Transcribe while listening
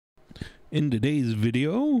In today's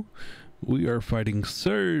video, we are fighting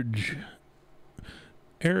Surge,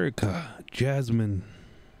 Erica, Jasmine,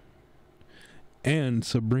 and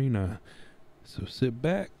Sabrina. So sit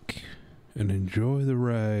back and enjoy the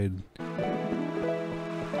ride.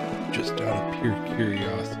 Just out of pure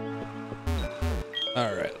curiosity.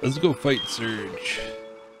 Alright, let's go fight Surge.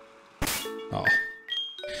 Oh.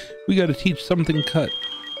 We gotta teach something cut.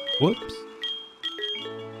 Whoops.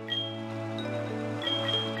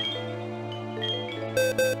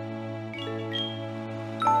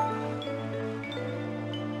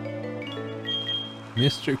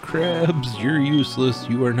 Mr. Krabs, you're useless.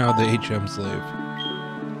 You are now the HM slave.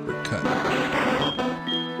 We're cut.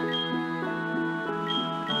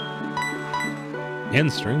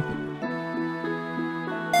 And strength.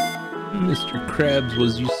 Mr. Krabs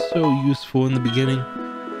was so useful in the beginning.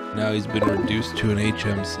 Now he's been reduced to an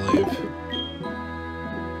HM slave.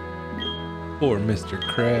 Poor Mr.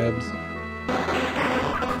 Krabs.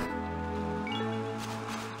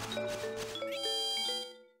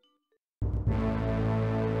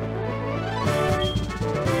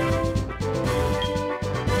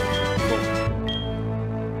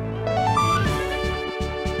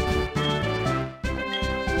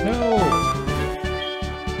 No!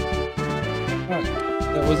 Fuck.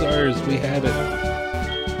 That was ours. We had it.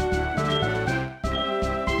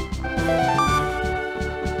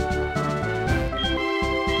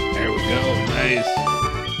 There we go. Nice.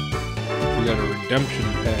 We got a redemption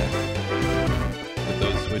path with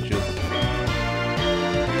those switches.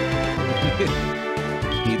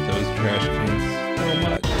 Eat those trash cans so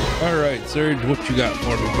much. Alright, Surge, what you got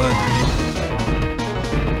for me, bud?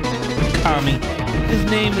 Kami. His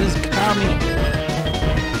name is Kami.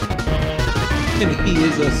 And he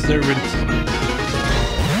is a servant.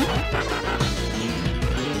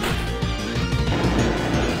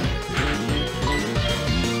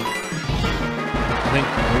 I think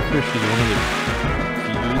Goldfish is one of the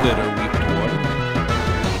few that are weak to water.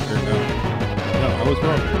 Or no? No, I was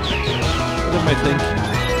wrong. What am I thinking?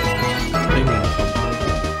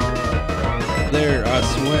 There, I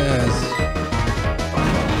swears.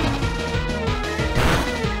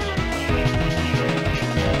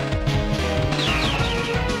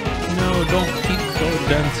 No, don't keep sword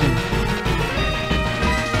dancing.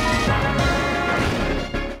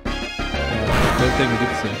 That thing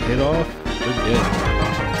gets a hit off, we're dead.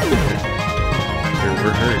 Or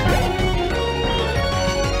we're hurt.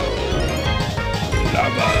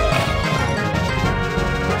 Lava.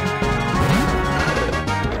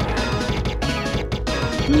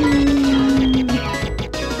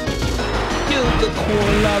 Kill the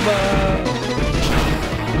core lava.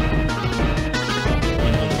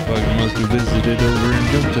 Motherfucker must have visited over in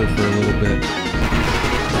Johto for a little bit.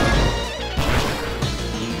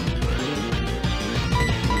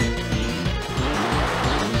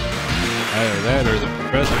 Either that or the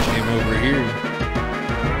professor came over here.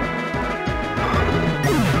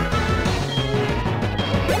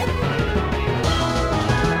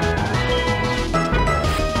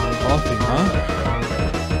 Coughing, huh?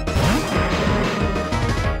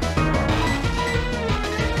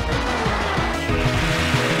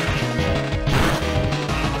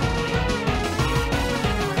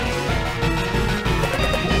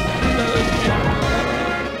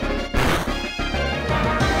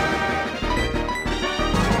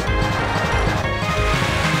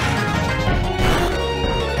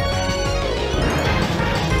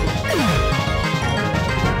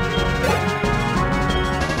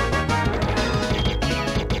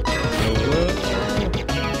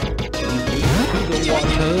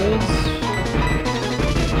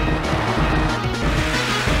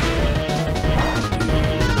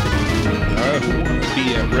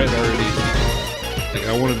 Red already. Like, I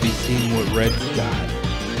want to be seeing what Red's got.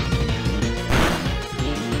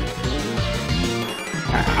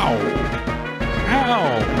 Ow!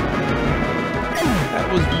 Ow! That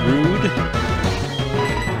was rude.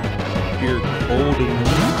 You're cold and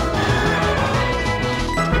weak.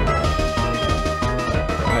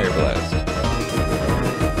 Fire blast.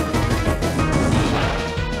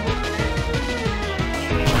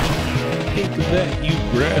 Take that, you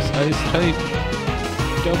grass ice type.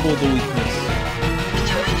 Double the weakness.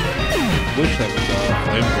 Wish that was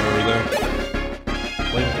flamethrower though.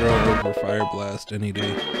 Flamethrower over fire blast any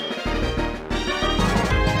day.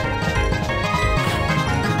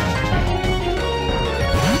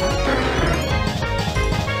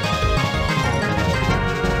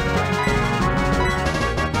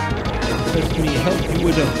 Let me help you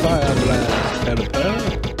with a fire blast, Caterpillar.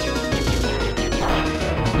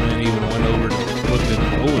 Man even went over to flipping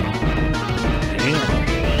Owen. Damn.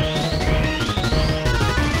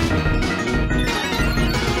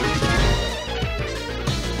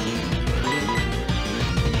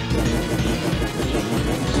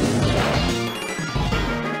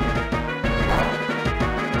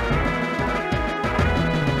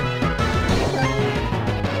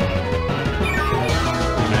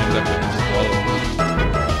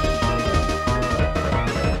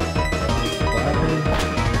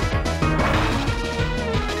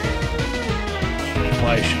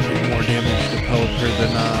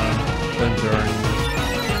 than flamethrowing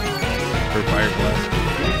for fire blast.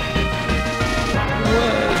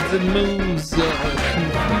 Words and moves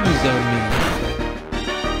confuse on me.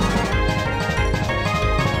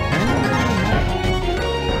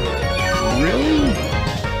 Really?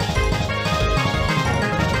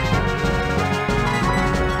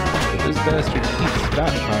 This bastard keeps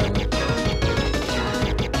stockpiling.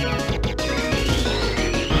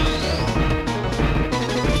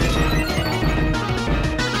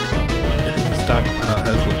 Stockpile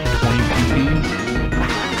has like 20 PPs.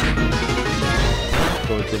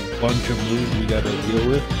 So it's a bunch of moves we gotta deal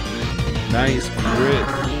with. Nice crit.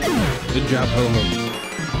 Good job, Ho-Ho.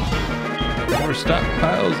 More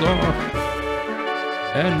stockpiles off.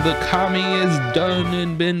 And the kami is done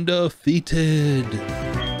and been defeated.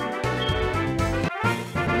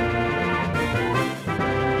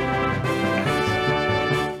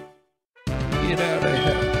 Get out of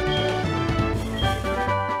here.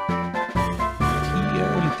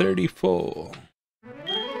 TM34.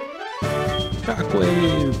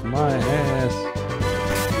 Shockwave, my ass.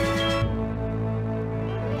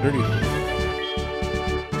 34.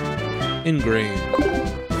 Engraved.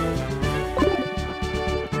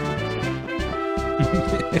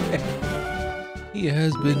 He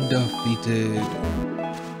has been defeated.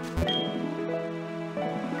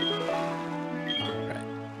 Alright.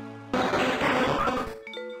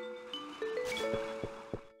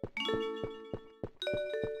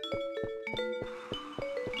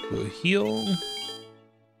 Do a heal.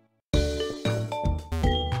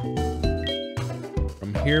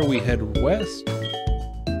 From here we head west.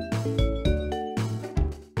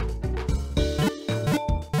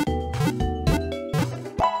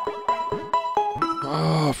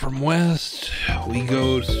 From west, we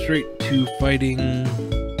go straight to fighting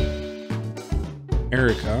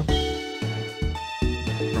Erica.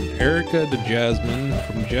 From Erica to Jasmine,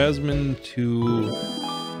 from Jasmine to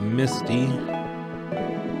Misty.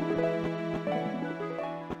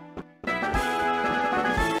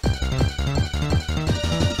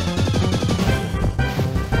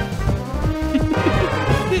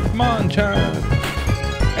 Hitmonchan!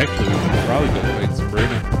 Actually, we should probably go fight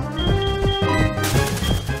Sabrina.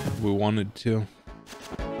 We wanted to,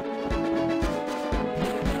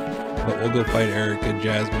 but we'll go fight Erica,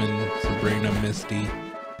 Jasmine, Sabrina, Misty.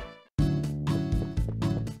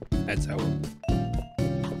 That's how we'll...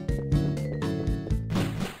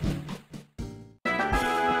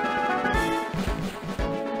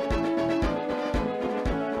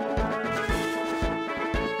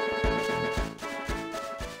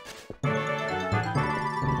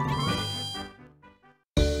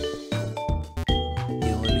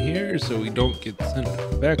 so we don't get sent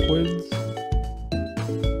backwards.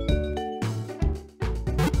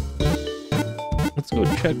 Let's go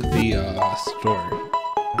check the store.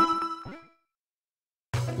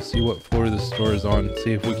 We'll see what floor the store is on.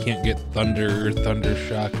 See if we can't get thunder or thunder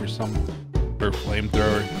shock or something, or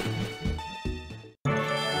flamethrower.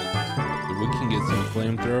 If we can get some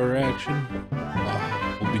flamethrower action,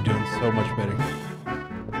 we'll be doing so much better.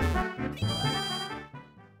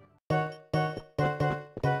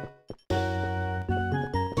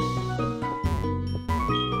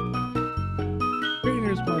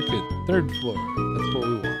 Market, 3rd floor. That's what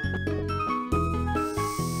we want.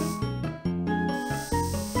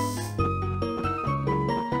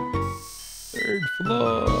 Third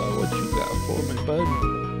floor. What you got for me, bud?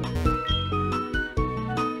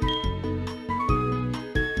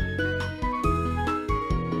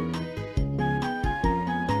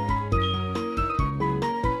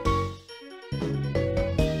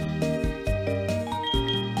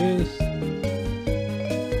 This.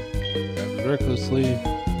 Recklessly.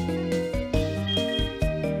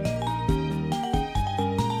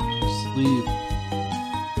 Sleep.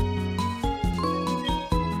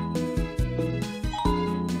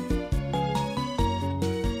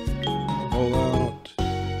 Roll out.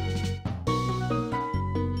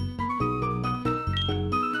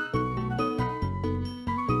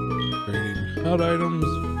 Trading hot items.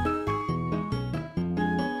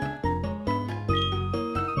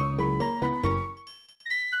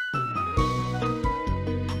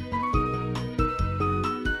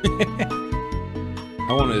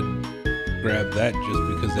 I want to grab that just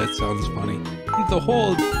because that sounds funny. The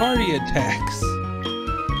whole party attacks.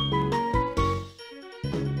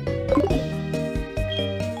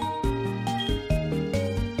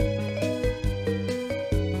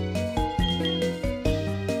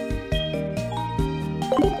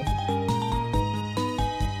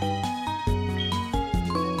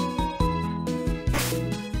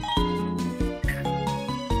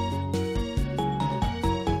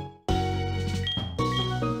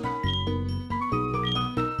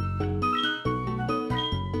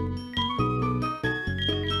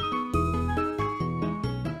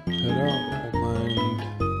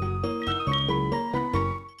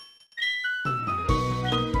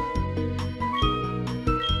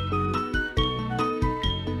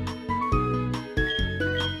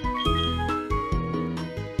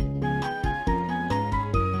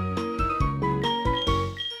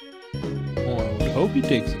 Hope you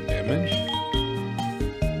take some damage.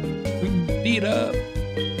 Beat up.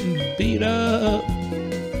 Beat up.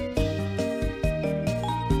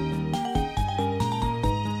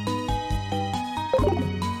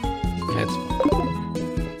 That's fine.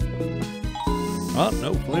 Oh,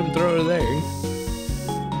 no flamethrower there.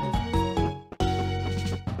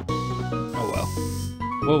 Oh well.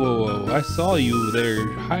 Whoa, whoa, whoa. I saw you there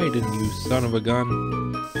hiding, you son of a gun.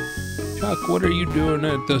 Chuck, what are you doing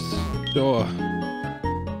at this door?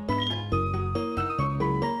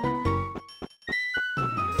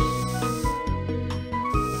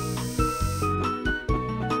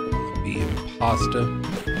 Pasta.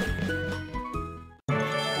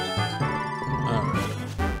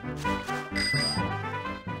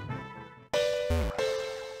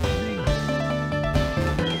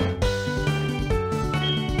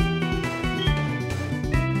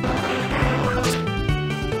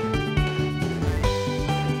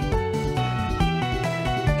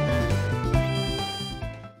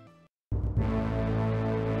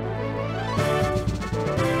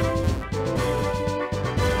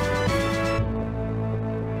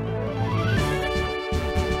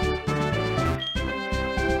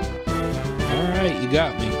 You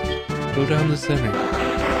got me. Go down the center.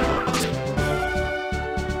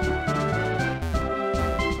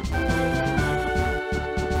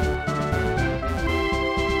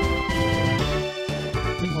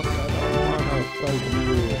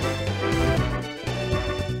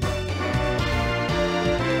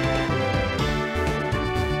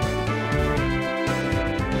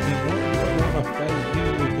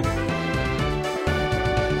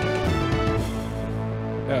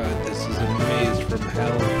 God, this is a maze from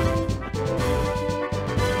hell.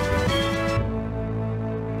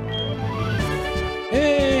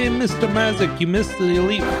 Hey, Mr. Mazik, you missed the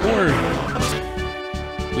Elite Four.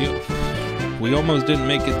 We almost didn't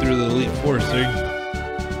make it through the Elite Four, sir.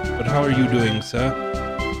 But how are you doing, sir?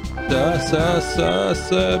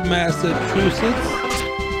 Sir, Massachusetts?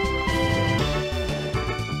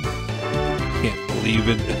 Can't believe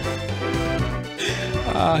it.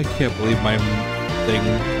 I can't believe my thing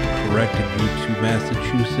corrected you to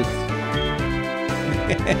Massachusetts.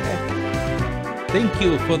 Thank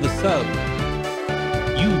you for the sub.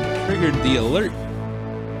 You triggered the alert.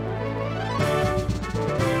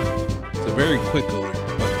 It's a very quick alert,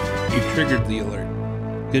 but you triggered the alert.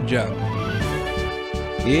 Good job.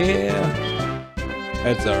 Yeah,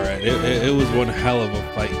 that's all right. It was one hell of a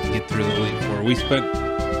fight to get through the Elite Four. We spent,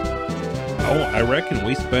 I reckon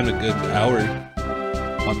we spent a good hour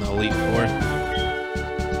on the Elite Four.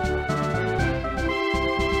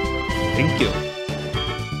 Thank you.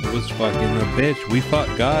 It was fucking a bitch. We fought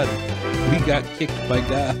God. We got kicked by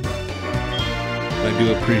God. I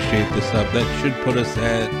do appreciate the sub. That should put us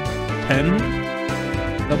at 10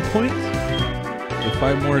 sub points. So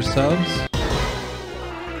 5 more subs.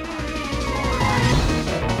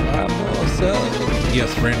 5 more subs.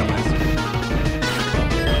 Yes, randomizer.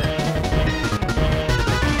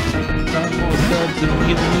 5 more subs and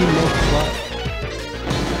give me more slots.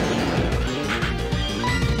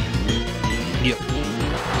 Yep.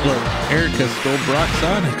 Look, Erica stole Brock's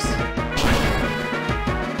Onyx.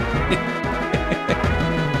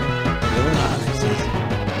 Killing Onyxes.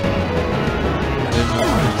 I didn't know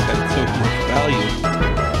Onyx had so much value.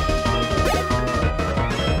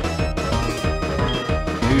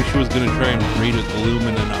 Maybe she was gonna try and breed a Gloom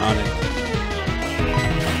and an Onyx.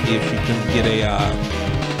 See if she can get a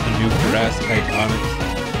new grass type Onyx.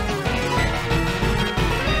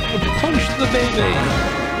 Punch the baby!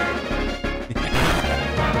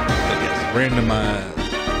 Randomized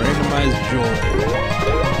joy.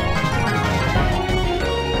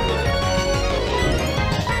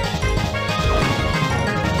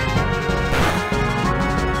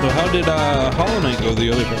 So how did Hollow Knight go the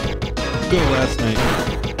other time? Go last night?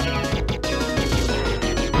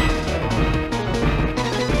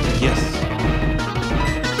 Yes.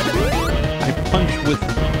 I punch with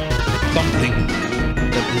something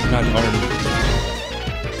that is not armed.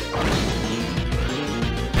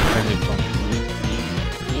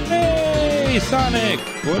 Hey Sonic!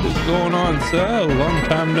 What is going on, sir? Long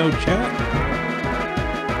time no chat.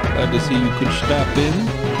 Glad to see you could stop in.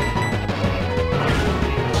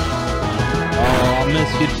 Oh, I'll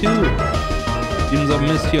miss you too. Seems I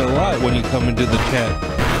miss you a lot when you come into the chat.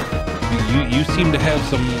 You seem to have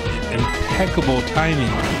some impeccable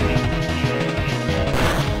timing.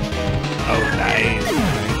 Oh, nice.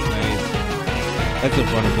 Nice. That's a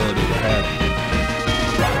fun ability to have.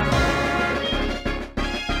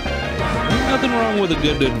 Nothing wrong with a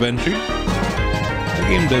good adventure. The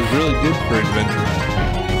game does really good for adventure.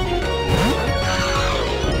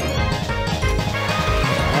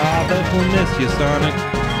 definitely miss you, Sonic.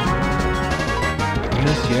 I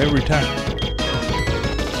miss you every time.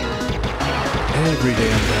 Every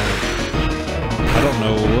damn time. I don't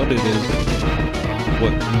know what it is.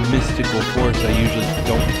 What mystical force I usually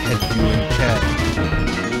don't catch you in chat.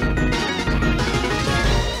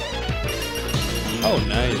 Oh,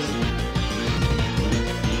 nice.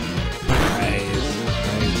 Nice.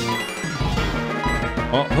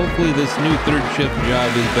 Well, hopefully this new third shift job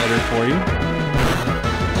is better for you.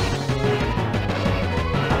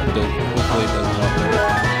 Hopefully it doesn't help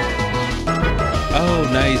everything. Oh,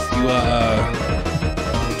 nice.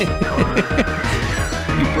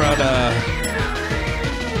 You brought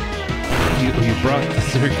you brought the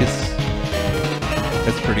circus.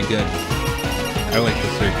 That's pretty good. I like the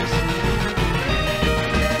circus.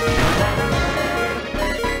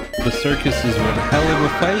 The circus is one hell of a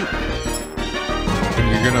fight, and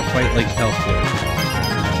you're gonna fight like hell for it.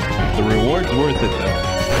 The reward's worth it though.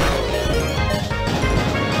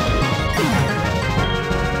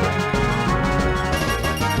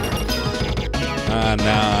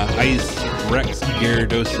 Nah, Ice Rex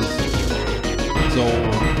Gyarados' soul.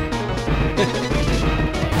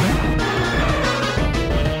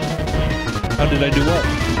 How did I do what?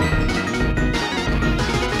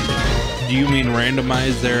 Do you mean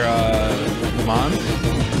randomize their mons?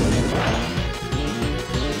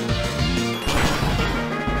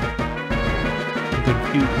 I'm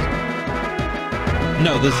confused.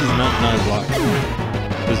 No, this is not nuzlocke.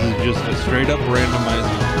 This is just a straight up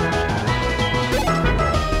randomizer.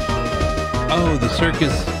 Oh, the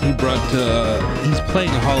circus he brought to, he's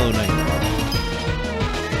playing Hollow Knight.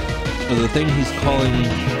 So the thing he's calling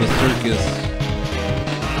the circus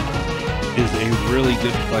is a really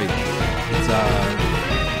good fight. It's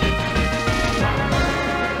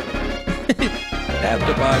stabbed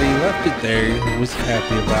the body, left it there, was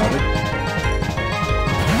happy about it.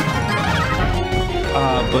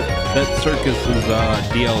 But that circus is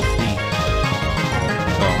DLC.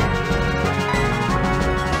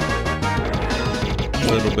 A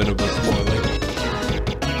little bit of a spoiler.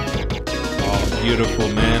 Oh, beautiful,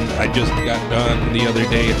 man. I just got done the other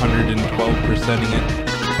day 112%ing it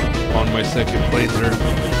on my second playthrough.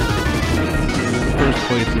 First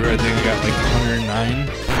playthrough, I think I got like 109.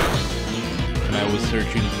 And I was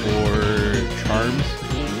searching for charms.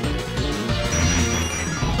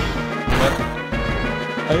 But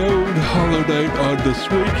I owned Hollow Knight on the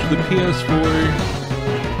Switch, the PS4,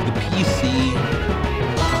 the PC.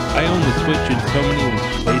 I own the Switch in so many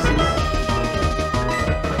places.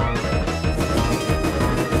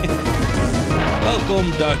 Welcome,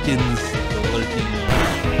 Dawkins, the lurking.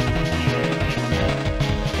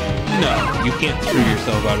 No, you can't screw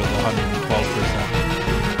yourself out of the 112%.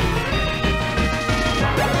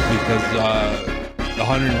 Because the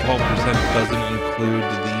 112% doesn't include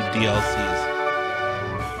the DLCs.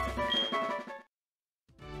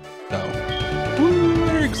 So, woo,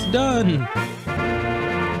 Eric's done.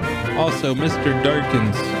 Also, Mr.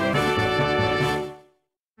 Darkins,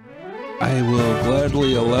 I will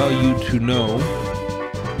gladly allow you to know.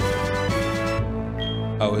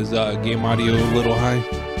 Oh, is game audio a little high?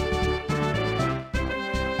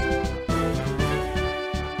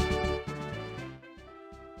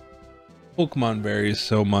 Pokemon varies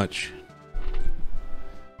so much.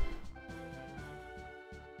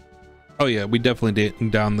 Oh yeah, we definitely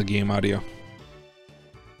did down the game audio.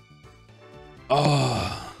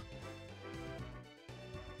 Oh.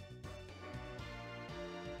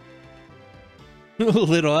 A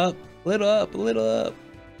little up, little up, a little up.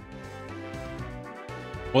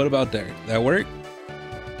 What about there? That work?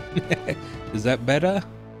 Is that better?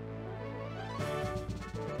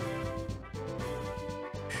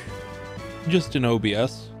 Just an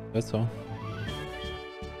OBS, that's all.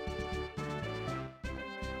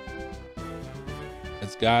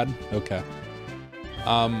 It's God? Okay.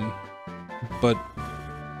 But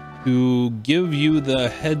to give you the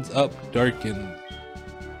heads up, Darkin,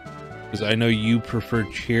 because I know you prefer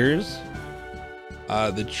cheers.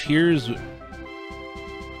 The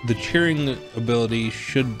cheering ability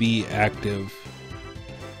should be active.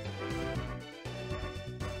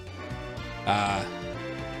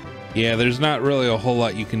 Yeah, there's not really a whole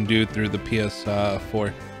lot you can do through the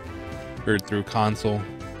PS4 or through console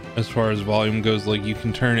as far as volume goes. Like, you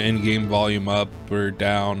can turn in-game volume up or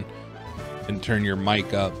down and turn your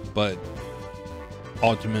mic up, but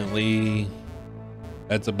ultimately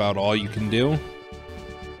that's about all you can do.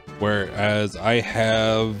 Whereas I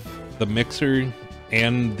have the mixer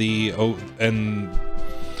and the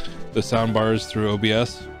sound bars through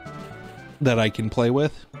OBS that I can play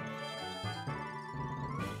with.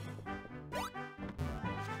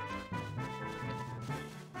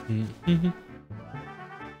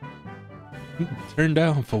 Turned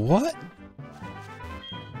down for what?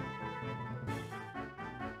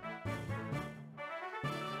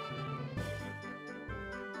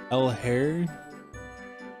 L hair?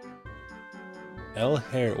 L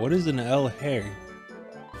hair. What is an L hair?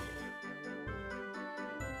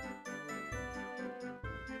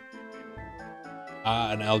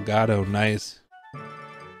 Ah, an Elgato. Nice.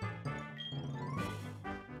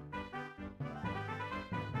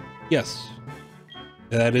 Yes,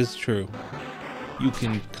 that is true. You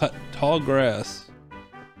can cut tall grass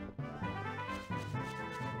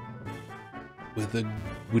with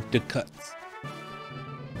the cuts.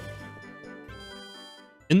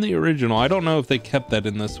 In the original, I don't know if they kept that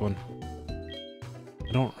in this one.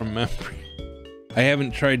 I don't remember. I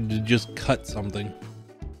haven't tried to just cut something.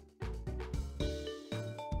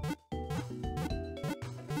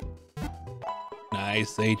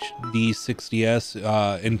 Nice HD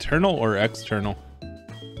 60s, internal or external?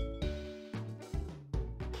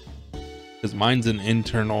 Because mine's an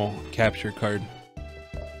internal capture card.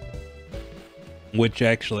 Which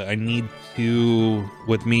actually I need to,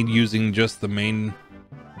 with me using just the main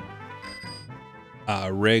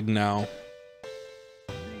rig now.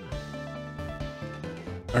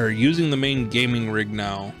 Or using the main gaming rig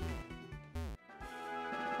now.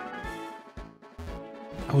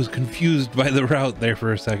 I was confused by the route there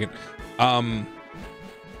for a second. I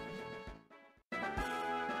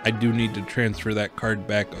do need to transfer that card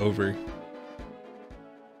back over.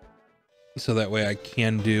 So that way I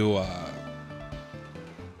can do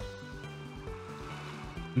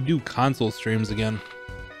console streams again.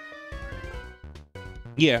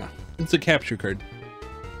 Yeah, it's a capture card.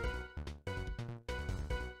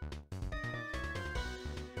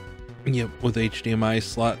 Yep, with HDMI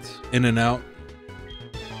slots in and out.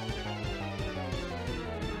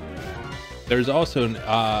 There's also an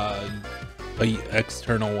a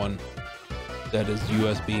external one that is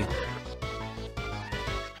USB.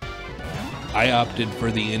 I opted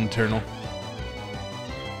for the internal.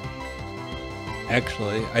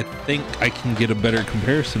 Actually, I think I can get a better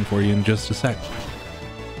comparison for you in just a sec.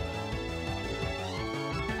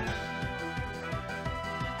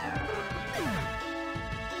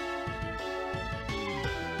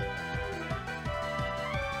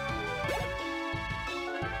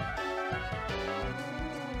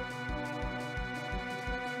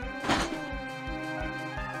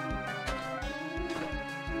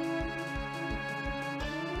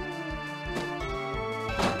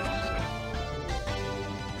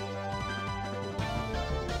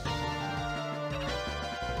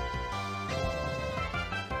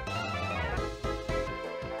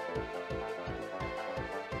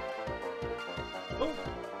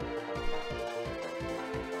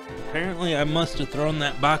 Apparently I must have thrown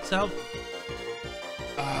that box out.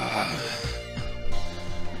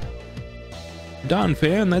 Don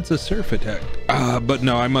fan, that's a surf attack. But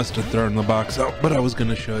no, I must have thrown the box out, but I was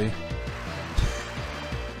gonna show you.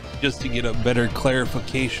 Just to get a better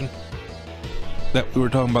clarification that we were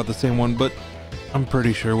talking about the same one, but I'm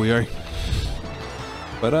pretty sure we are.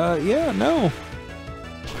 But yeah, no.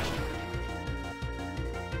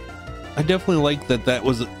 I definitely like that. That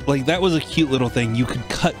was a cute little thing. You could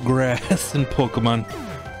cut grass in Pokemon.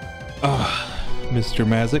 Mr.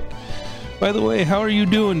 Mazik. By the way, how are you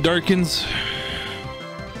doing, Darkins?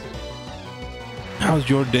 How's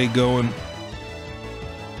your day going?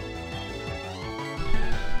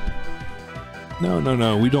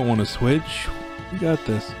 No, we don't want to switch. We got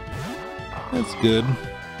this. That's good.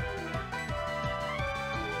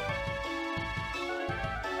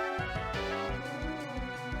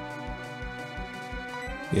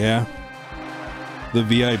 Yeah, the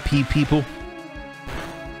VIP people,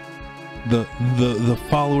 the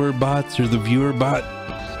follower bots or the viewer bot.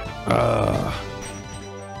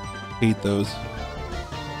 Hate those.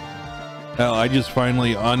 Hell, I just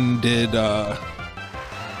finally undid all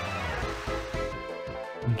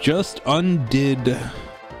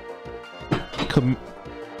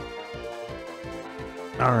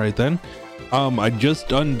right then. I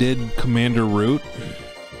just undid Commander Root.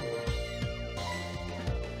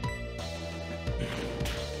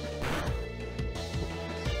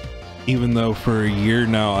 Even though for a year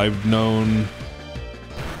now I've known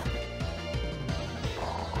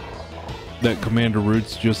that Commander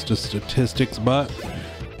Root's just a statistics bot.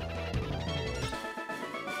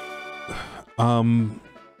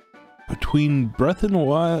 Between Breath of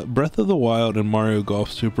the Wild and Mario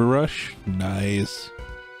Golf Super Rush, nice.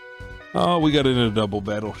 Oh, we got into a double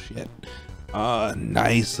battle. Shit.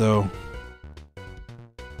 Nice though.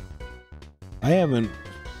 I haven't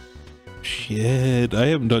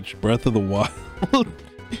touched Breath of the Wild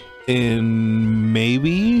in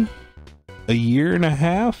maybe a year and a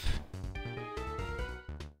half.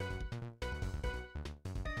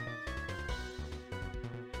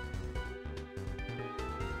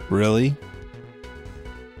 Really?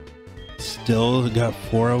 Still got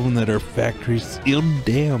 4 of them that are factory sealed.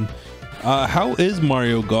 Damn. How is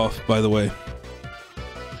Mario Golf, by the way?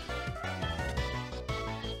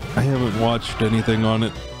 I haven't watched anything on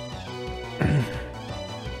it.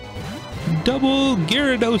 Double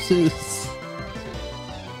Gyarados.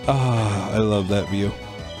 Ah, I love that view.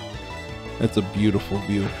 That's a beautiful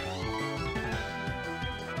view.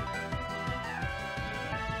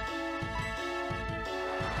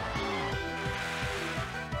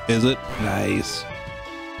 Is it? Nice.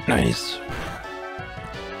 Nice.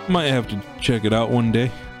 Might have to check it out one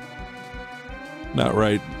day. Not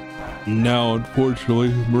right now, unfortunately.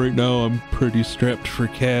 Right now I'm pretty strapped for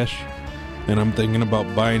cash. And I'm thinking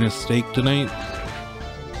about buying a steak tonight.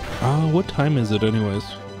 What time is it anyways?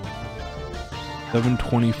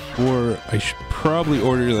 7:24. I should probably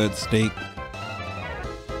order that steak.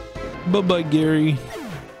 Bye-bye, Gary.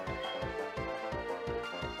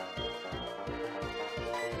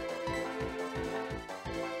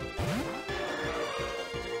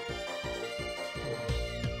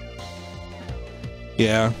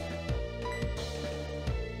 Yeah.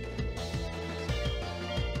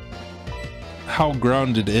 How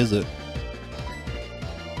grounded is it?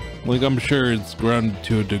 Like, I'm sure it's grounded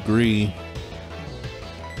to a degree.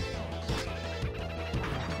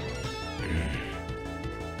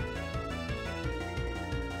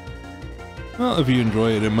 Well, if you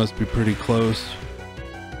enjoy it, it must be pretty close.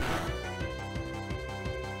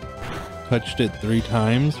 Touched it 3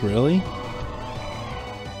 times, really?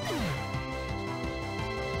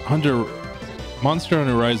 Monster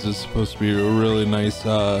Hunter Rise is supposed to be a really nice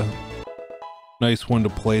nice one to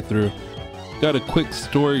play through. Got a quick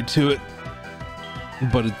story to it,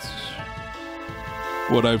 but it's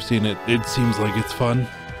what I've seen. It seems like it's fun.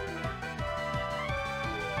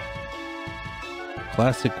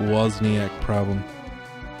 Classic Wozniak problem.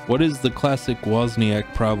 What is the classic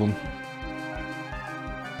Wozniak problem?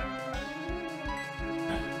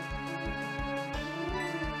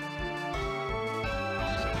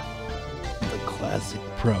 The classic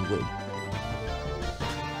problem.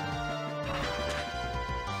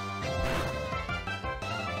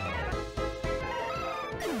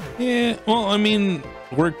 Yeah, well, I mean,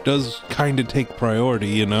 work does kind of take priority,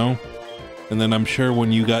 you know? And then I'm sure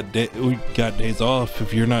when you got days off,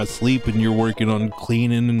 if you're not sleeping, you're working on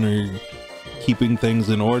cleaning or keeping things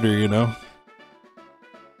in order, you know?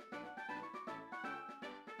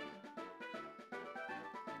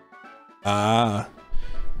 Ah.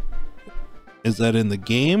 Is that in the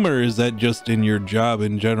game or is that just in your job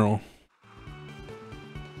in general?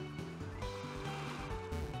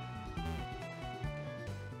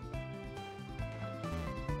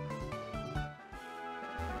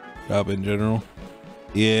 Job in general.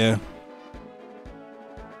 Yeah.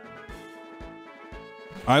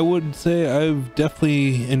 I would say I've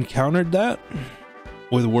definitely encountered that.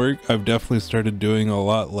 With work, I've definitely started doing a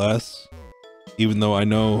lot less. Even though I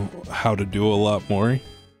know how to do a lot more.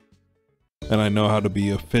 And I know how to be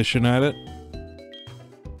efficient at it.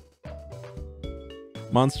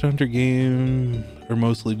 Monster Hunter games are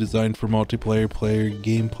mostly designed for multiplayer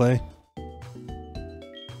gameplay.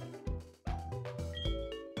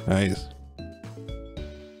 Nice.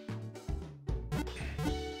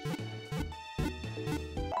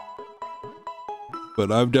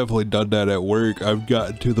 But I've definitely done that at work. I've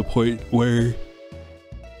gotten to the point where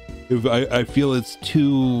if I feel it's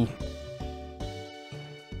too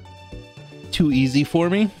easy for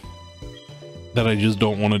me, that I just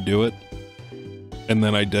don't want to do it. And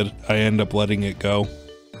then I end up letting it go,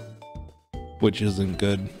 which isn't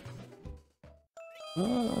good.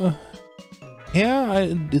 Yeah,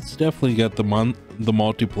 it's definitely got the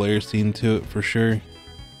multiplayer scene to it for sure.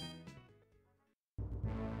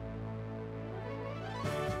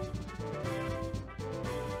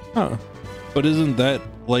 Huh. But isn't that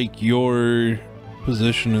like your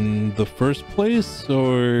position in the first place,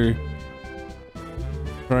 or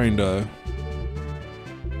trying to...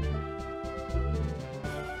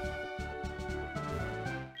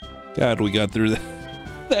 God, we got through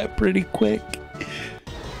that pretty quick.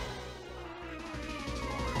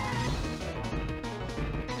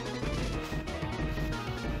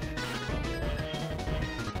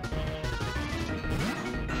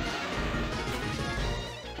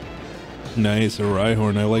 Nice, a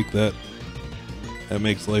Rhyhorn, I like that. That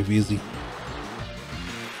makes life easy.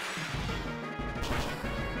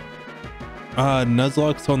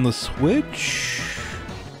 Nuzlocke's on the Switch?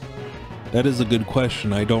 That is a good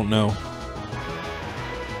question. I don't know.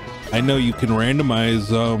 I know you can randomize,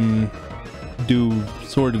 do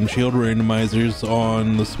sword and shield randomizers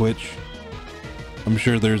on the Switch. I'm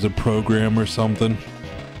sure there's a program or something.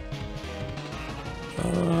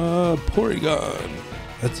 Porygon.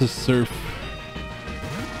 That's a surf.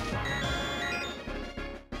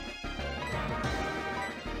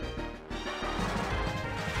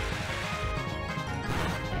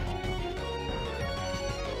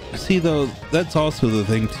 See though, that's also the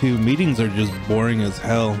thing too. Meetings are just boring as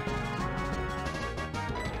hell.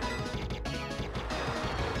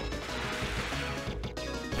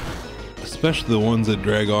 Especially the ones that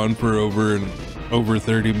drag on for over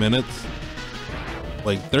 30 minutes.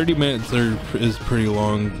 Like 30 minutes is pretty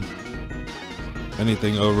long.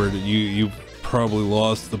 Anything over it, you've probably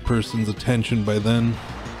lost the person's attention by then.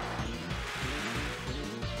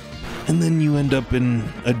 And then you end up in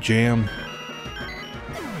a jam.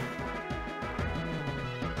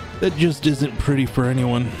 That just isn't pretty for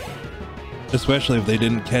anyone. Especially if they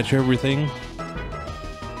didn't catch everything.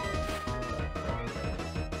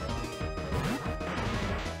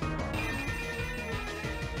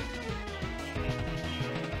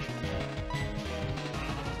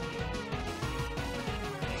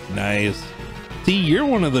 Nice. See, you're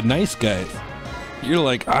one of the nice guys. You're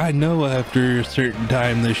like, I know after a certain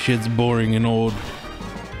time this shit's boring and old.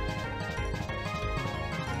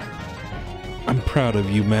 I'm proud of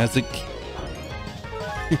you, Mazik.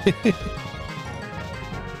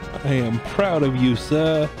 I am proud of you,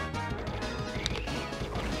 sir.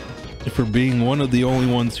 For being one of the only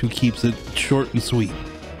ones who keeps it short and sweet.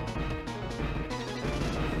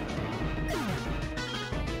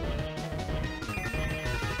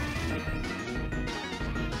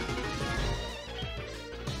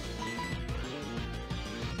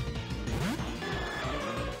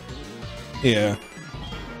 Yeah.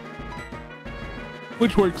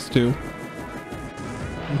 Which works too.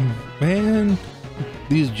 Man,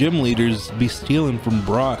 these gym leaders be stealing from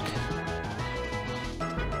Brock.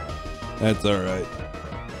 That's alright.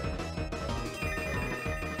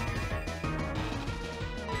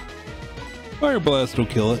 Fire Blast will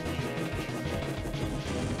kill it.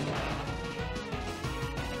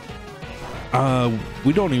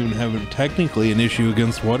 We don't even have technically an issue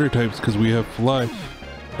against water types because we have Fly.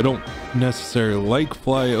 I don't necessarily like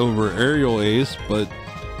Fly over Aerial Ace, but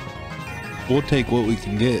we'll take what we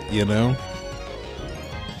can get, you know?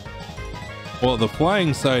 Well, the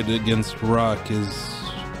flying side against Rock is,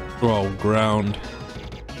 well, ground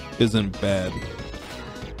isn't bad.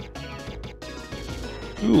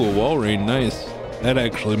 Ooh, a wall rain, nice. That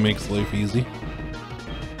actually makes life easy.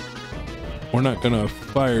 We're not gonna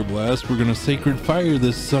Fire Blast, we're gonna Sacred Fire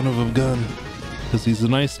this son of a gun, because he's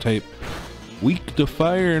an ice type. Weak to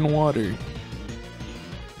fire and water.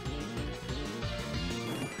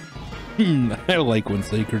 I like when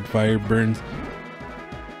Sacred Fire burns.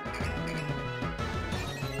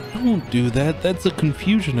 Don't do that, that's a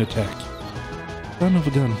confusion attack. Son of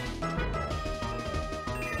a gun.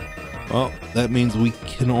 Well, that means we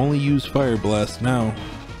can only use Fire Blast now.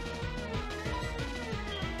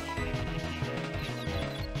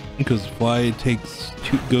 Because Fly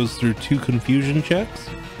goes through 2 confusion checks.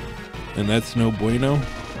 And that's no bueno.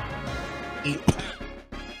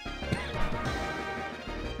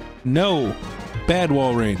 No! Bad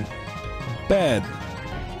wall rain. Bad.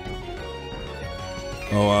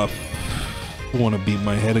 Oh, I want to beat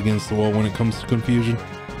my head against the wall when it comes to confusion.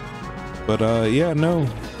 But yeah, no.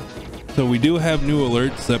 So we do have new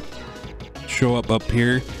alerts that show up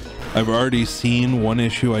here. I've already seen one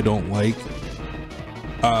issue I don't like.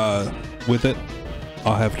 With it.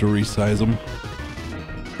 I'll have to resize them.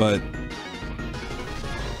 But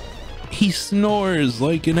he snores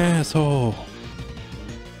like an asshole.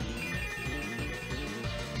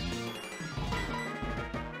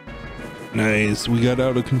 Nice, we got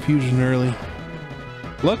out of confusion early.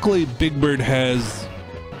 Luckily, Big Bird has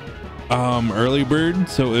early bird,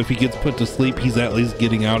 so if he gets put to sleep, he's at least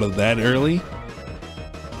getting out of that early.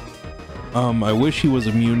 I wish he was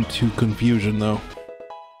immune to confusion though.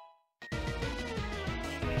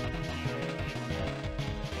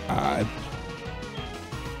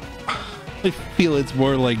 I feel it's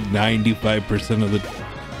more like 95% of the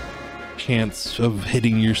chance of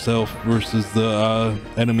hitting yourself versus the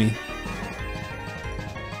enemy.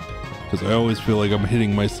 Because I always feel like I'm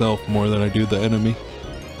hitting myself more than I do the enemy.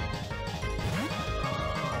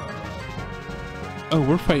 Oh,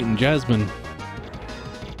 we're fighting Jasmine.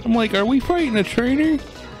 I'm like, are we fighting a trainer?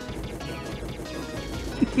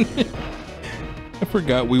 I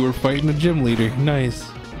forgot we were fighting a gym leader. Nice.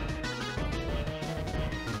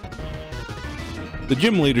 The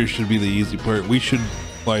gym leaders should be the easy part. We should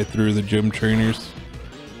fly through the gym trainers.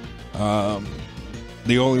 The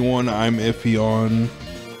only one I'm iffy on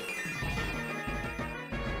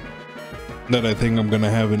that I think I'm gonna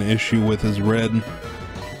have an issue with is Red,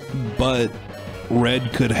 but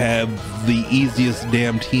Red could have the easiest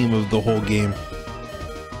damn team of the whole game.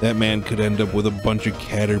 That man could end up with a bunch of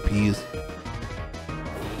Caterpies.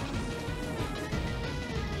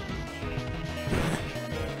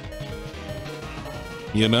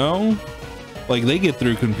 You know, like they get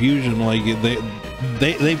through confusion, like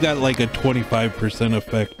they've got like a 25%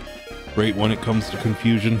 effect rate when it comes to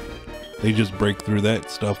confusion. They just break through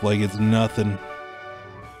that stuff like it's nothing.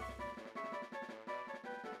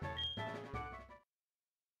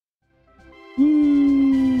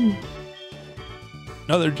 Woo.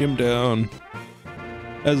 Another gym down.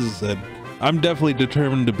 As I said, I'm definitely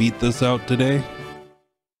determined to beat this out today.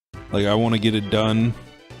 Like I want to get it done.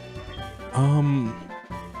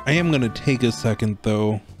 I am gonna take a second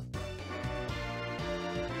though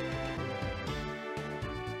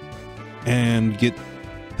and get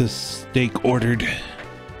this steak ordered.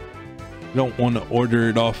 I don't want to order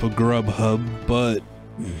it off of Grubhub, but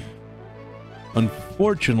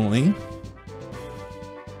unfortunately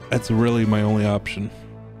that's really my only option.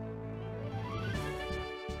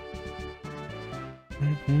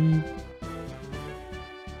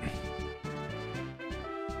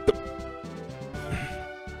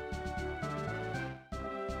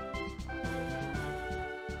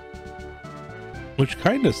 Which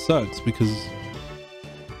kind of sucks because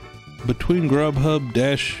between Grubhub,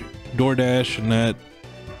 DoorDash, and that,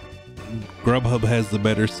 Grubhub has the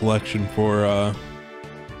better selection for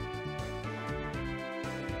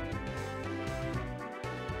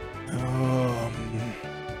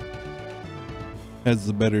has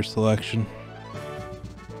the better selection.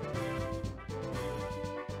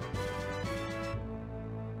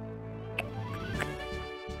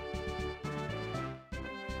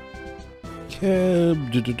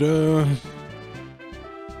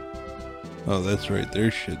 Oh, that's right,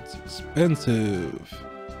 their shit's expensive.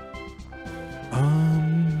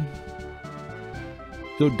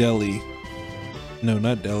 Go deli. No,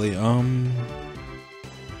 not deli.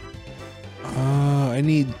 I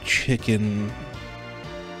need chicken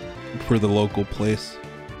for the local place.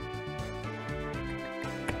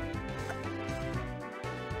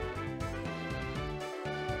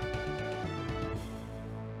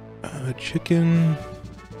 Chicken.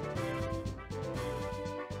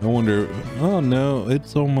 I wonder. Oh no,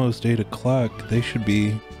 it's almost 8 o'clock. They should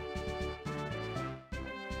be.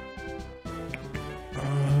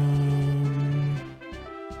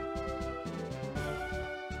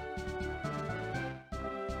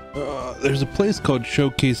 There's a place called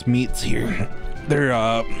Showcase Meats here. They're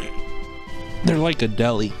like a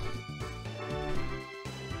deli.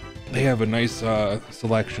 They have a nice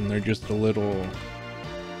selection. They're just a little.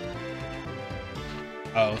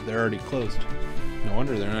 Oh, they're already closed. No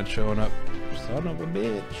wonder they're not showing up. Son of a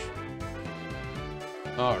bitch.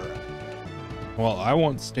 Alright. Well, I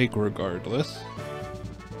want steak regardless.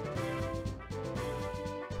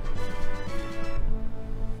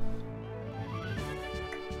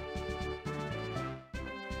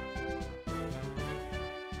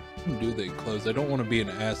 When do they close? I don't want to be an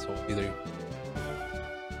asshole either.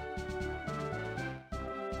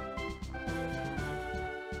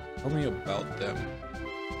 Tell me about them.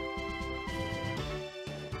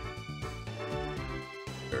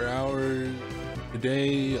 Their hours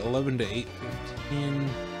today, 11 to 8:15.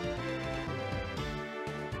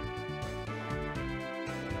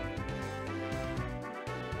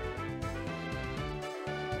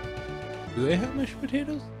 Do they have mashed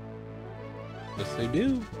potatoes? Yes, they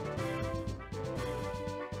do.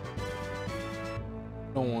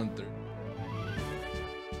 Don't want their.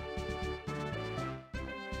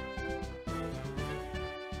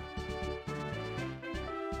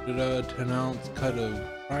 Did a 10-ounce cut of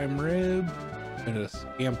prime rib and a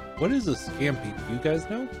scamp. What is a scampi? Do you guys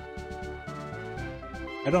know?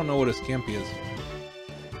 I don't know what a scampi is.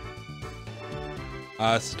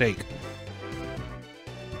 Steak.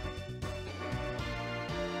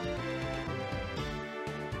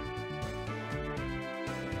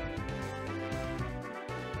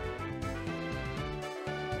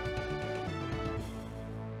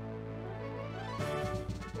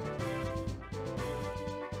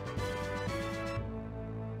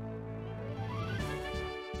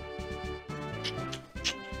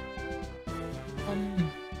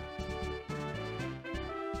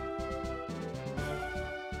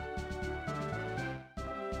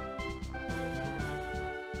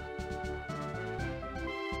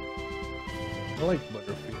 I like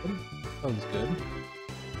butterfield. Sounds good.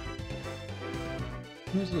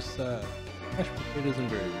 Who's this, mashed potatoes and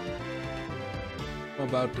gravy? I'm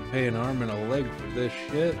about to pay an arm and a leg for this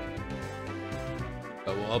shit.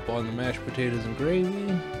 Double up on the mashed potatoes and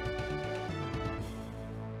gravy.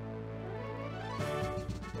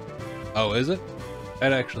 Oh, is it?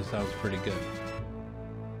 That actually sounds pretty good.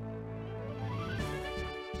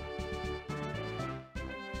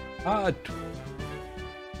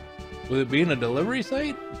 With it being a delivery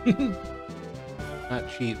site? Not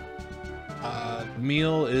cheap.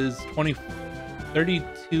 Meal is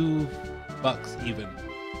 32 bucks even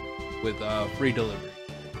with free delivery.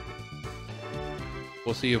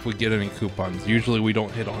 We'll see if we get any coupons. Usually we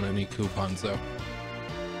don't hit on any coupons though.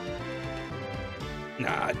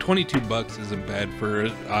 Nah, 22 bucks isn't bad for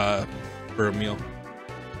a meal.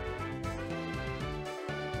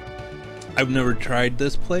 I've never tried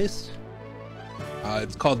this place.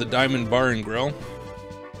 It's called the Diamond Bar and Grill.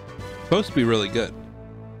 Supposed to be really good.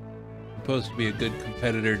 Supposed to be a good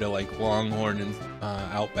competitor to like Longhorn and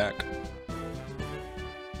Outback.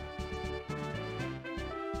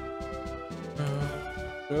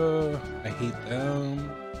 I hate them.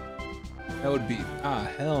 That would be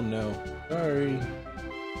hell no. Sorry.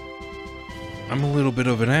 I'm a little bit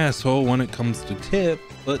of an asshole when it comes to tip,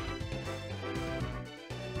 but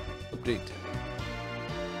update.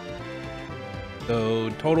 So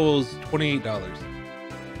total's $28.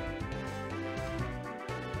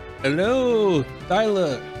 Hello,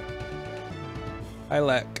 Thyla.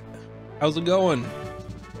 Hylac. How's it going?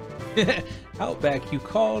 Outback, you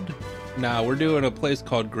called? Nah, we're doing a place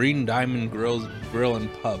called Green Diamond Grill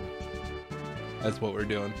and Pub. That's what we're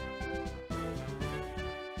doing.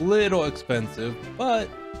 Little expensive, but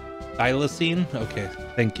thylacine? Okay,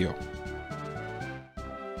 thank you.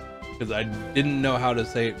 Because I didn't know how to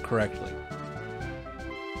say it correctly.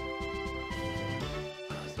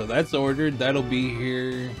 So that's ordered. That'll be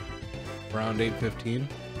here around 8:15.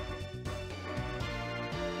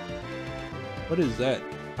 What is that?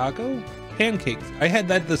 Taco? Pancakes. I had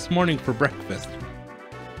that this morning for breakfast.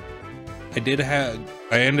 I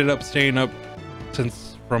ended up staying up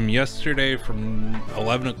since from yesterday from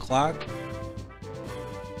 11 o'clock.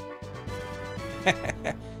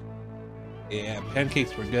 Yeah,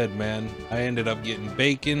 pancakes were good, man. I ended up getting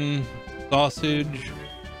bacon, sausage,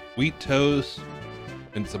 wheat toast,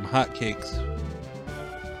 and some hot cakes.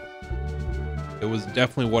 It was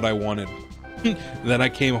definitely what I wanted. Then I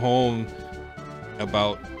came home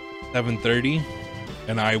about 7:30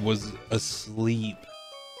 and I was asleep.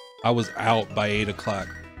 I was out by 8 o'clock.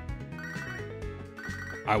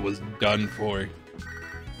 I was done for.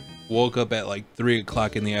 Woke up at like 3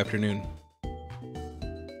 o'clock in the afternoon.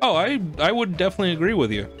 Oh, I would definitely agree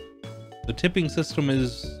with you. The tipping system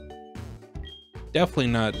is definitely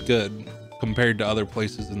not good compared to other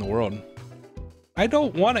places in the world. I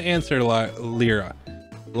don't want to answer Lyra.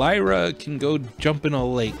 Lyra can go jump in a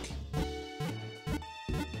lake.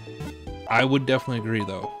 I would definitely agree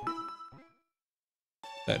though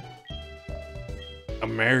that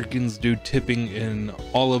Americans do tipping in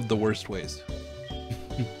all of the worst ways.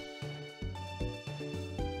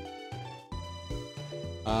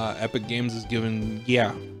 Epic Games is giving,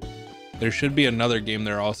 yeah, there should be another game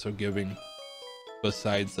they're also giving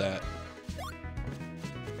besides that.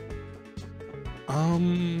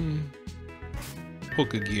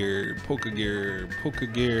 Pokégear.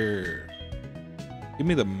 Give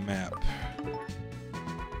me the map.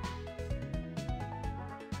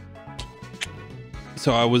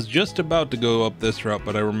 So I was just about to go up this route,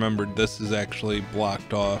 but I remembered this is actually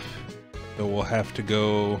blocked off. So we'll have to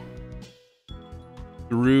go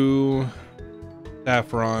through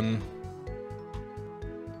Saffron.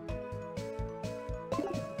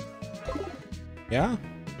 Yeah?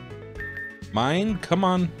 Mind? Come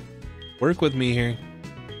on. Work with me here.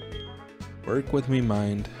 Work with me,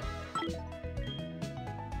 mind.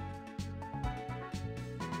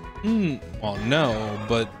 Well, no,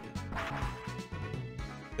 but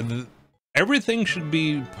everything should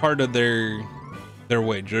be part of their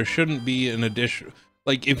wage. There shouldn't be an addition.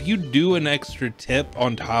 Like, if you do an extra tip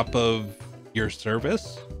on top of your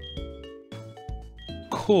service,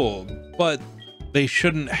 cool, but they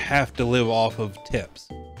shouldn't have to live off of tips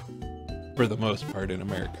for the most part in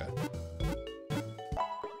America.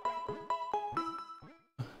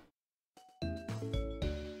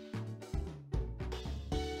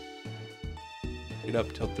 Stayed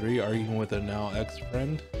up till 3 arguing with a now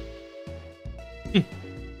ex-friend.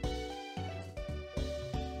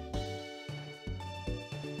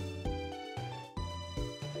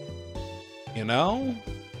 You know,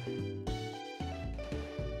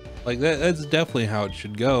 like that's definitely how it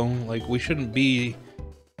should go. Like, we shouldn't be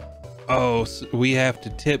Oh, so we have to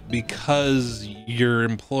tip because your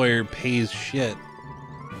employer pays shit.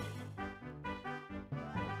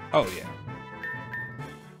 Oh yeah,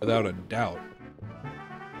 without a doubt.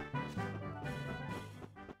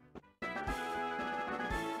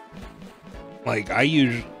 Like I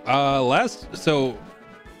usually the last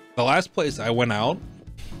place I went out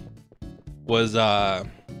was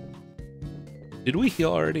did we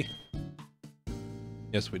heal already?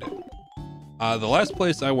 Yes, we did. The last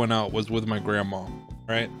place I went out was with my grandma,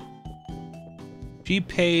 right? She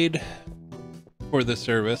paid for the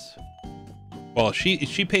service. Well,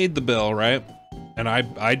 she paid the bill, right? And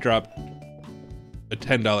I dropped a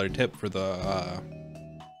 $10 tip for the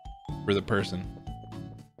person.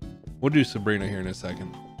 We'll do Sabrina here in a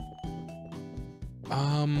second.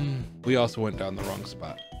 We also went down the wrong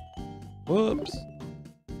spot. Whoops.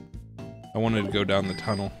 I wanted to go down the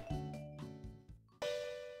tunnel.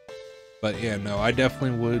 But yeah, no, I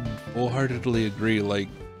definitely would wholeheartedly agree. Like,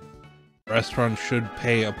 restaurants should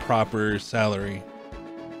pay a proper salary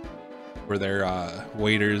for their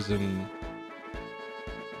waiters and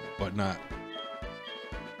whatnot.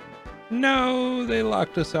 No, they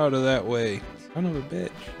locked us out of that way. Son of a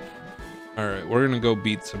bitch. All right, we're gonna go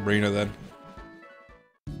beat Sabrina then.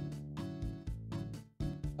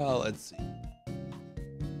 Let's see.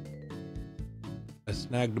 I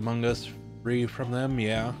snagged Among Us free from them,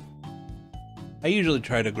 yeah. I usually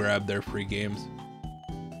try to grab their free games.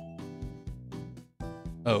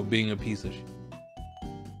 Oh, being a piece of shit.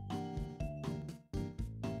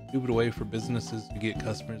 Stupid way for businesses to get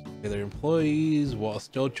customers to pay their employees while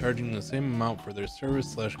still charging the same amount for their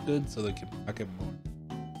service / goods so they can pocket more.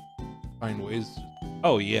 Find ways to...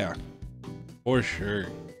 Oh yeah, for sure.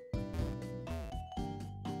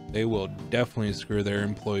 They will definitely screw their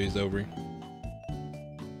employees over.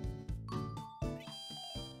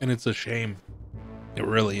 And it's a shame. It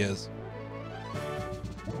really is.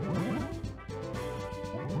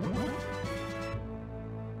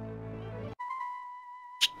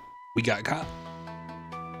 We got caught.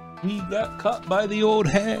 We got caught by the old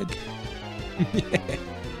hag.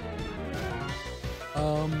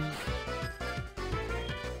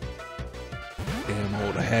 Damn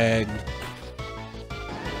old hag.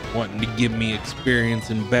 Wanting to give me experience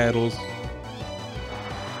in battles.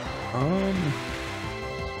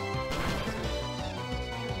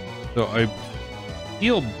 So I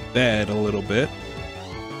feel bad a little bit.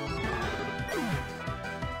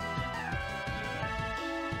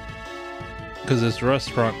 Because this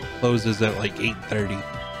restaurant closes at like 8:30.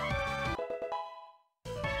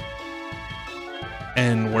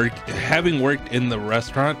 And having worked in the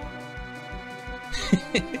restaurant,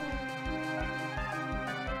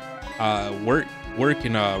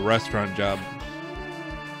 working a restaurant job,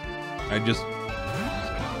 I just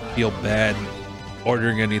feel bad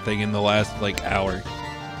ordering anything in the last like hour,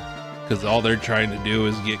 because all they're trying to do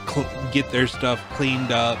is get their stuff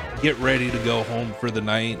cleaned up, get ready to go home for the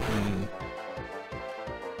night, and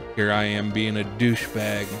here I am being a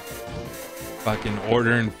douchebag, fucking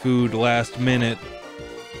ordering food last minute.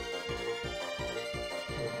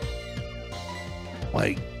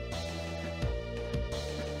 Like,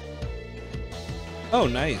 oh,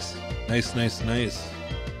 nice. Nice.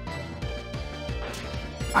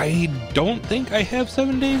 I don't think I have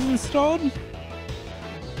 7 days installed.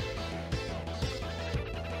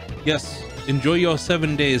 Yes, enjoy your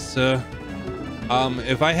 7 days, sir.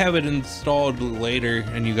 If I have it installed later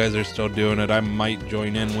and you guys are still doing it, I might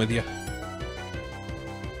join in with you.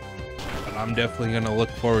 But I'm definitely gonna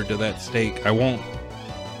look forward to that steak. I won't.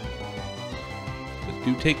 But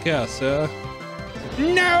do take care, sir.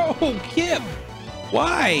 No, Kip!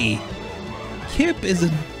 Why? Kip is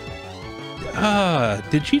a...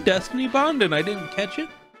 did she Destiny Bond and I didn't catch it?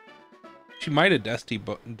 She might have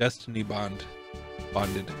Destiny bonded.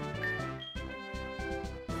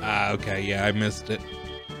 Okay, yeah, I missed it.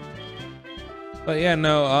 But yeah,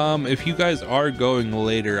 no, if you guys are going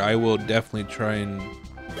later, I will definitely try and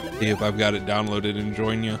see if I've got it downloaded and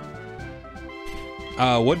join you.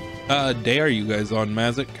 What day are you guys on,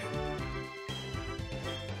 Mazik?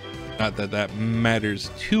 Not that that matters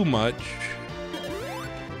too much,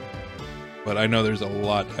 but I know there's a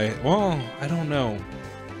lot. Well, I don't know,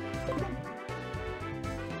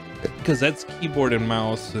 because that's keyboard and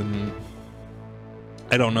mouse, and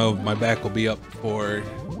I don't know if my back will be up for...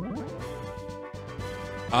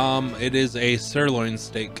 it is a sirloin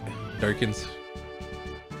steak, Darkins.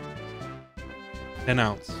 10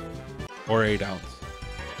 ounce or 8 ounce.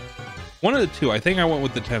 One of the two. I think I went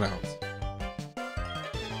with the 10 ounce.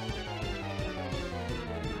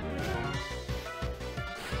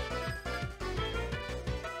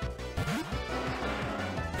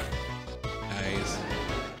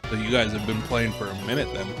 So you guys have been playing for a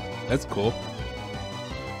minute then. That's cool.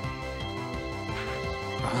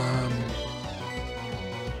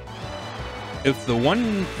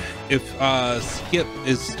 If Skip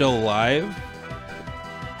is still alive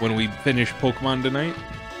when we finish Pokemon tonight,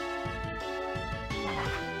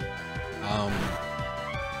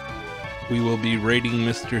 we will be raiding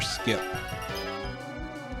Mr. Skip,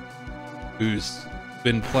 who's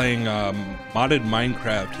been playing modded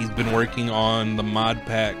Minecraft. He's been working on the mod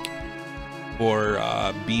pack for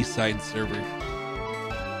B-side server.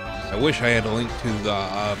 I wish I had a link to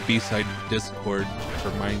the B-side Discord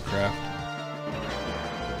for Minecraft.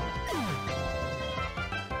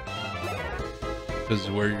 Because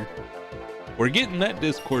we're getting that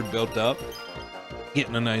Discord built up,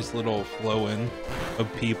 getting a nice little flow in of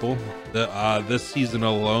people. This season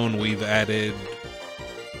alone, we've added,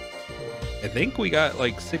 I think we got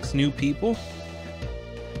like 6 new people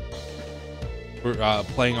for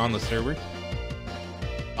playing on the server.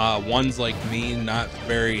 One's like me, not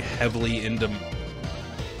very heavily into,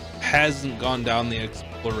 hasn't gone down the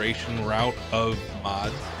exploration route of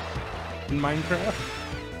mods in Minecraft.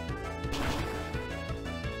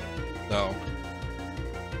 So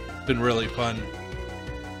it's been really fun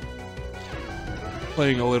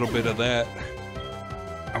playing a little bit of that.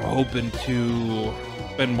 I'm hoping to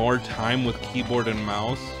spend more time with keyboard and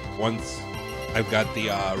mouse once I've got the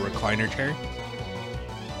recliner chair,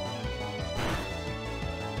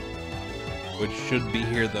 which should be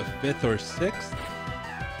here the 5th or 6th.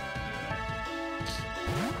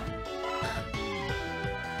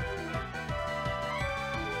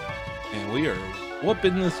 And we are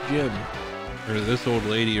whooping this gym, or this old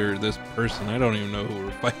lady, or this person. I don't even know who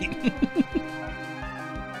we're fighting.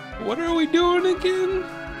 What are we doing again?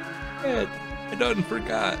 I done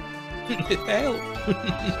forgot. Help.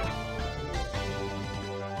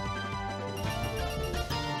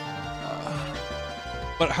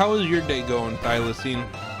 But how is your day going, Thylacine?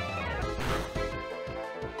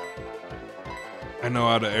 I know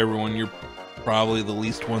out of everyone, you're probably the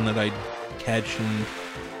least one that I'd catch and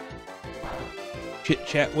chit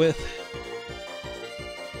chat with.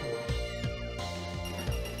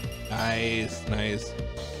 Nice.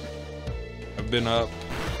 I've been up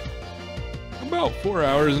about 4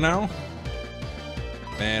 hours now.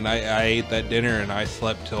 Man, I ate that dinner and I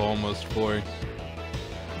slept till almost 4.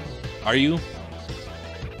 Are you?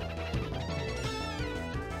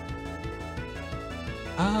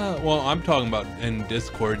 Well, I'm talking about in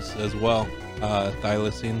Discords as well,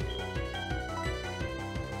 Thylacine.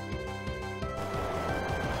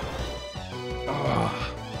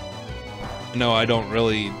 No, I don't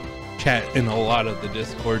really chat in a lot of the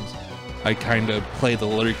Discords. I kind of play the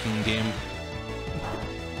lurking game.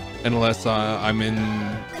 Unless I'm in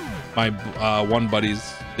my one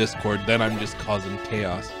buddy's Discord, then I'm just causing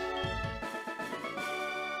chaos.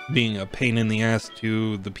 Being a pain in the ass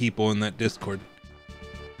to the people in that Discord.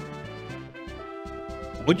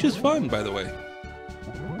 Which is fun, by the way.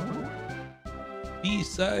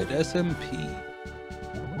 B-side SMP.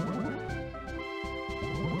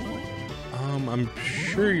 I'm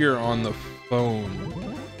sure you're on the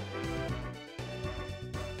phone.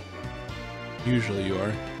 Usually you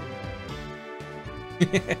are.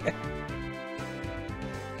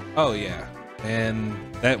 Oh yeah, and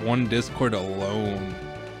that one Discord alone.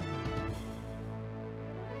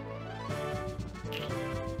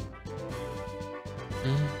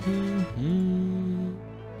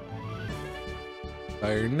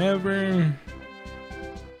 Fire never.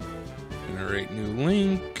 Generate new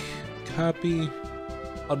link. Copy.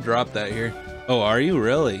 I'll drop that here. Oh, are you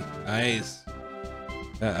really? Nice.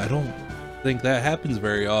 I don't think that happens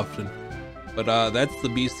very often, but that's the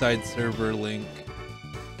B-side server link.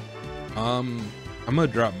 I'm gonna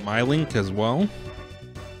drop my link as well.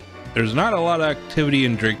 There's not a lot of activity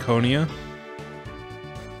in Draconia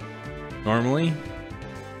normally,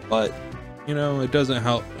 but you know, it doesn't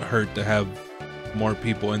hurt to have more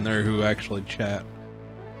people in there who actually chat.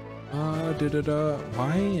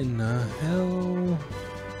 Why in the hell?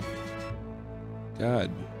 God,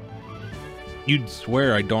 you'd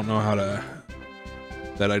swear I don't know how to,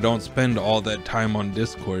 that I don't spend all that time on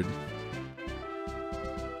Discord.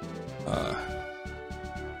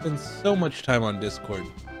 Spend so much time on Discord.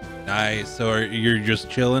 Nice. So you're just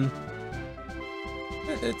chilling?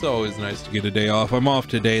 It's always nice to get a day off. I'm off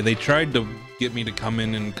today. They tried to get me to come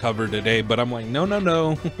in and cover today, but I'm like,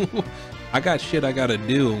 no. I got shit I gotta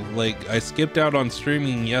do. Like, I skipped out on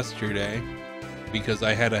streaming yesterday because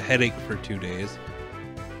I had a headache for 2 days.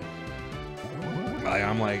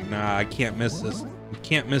 I'm like, nah, I can't miss this. I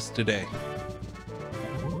can't miss today.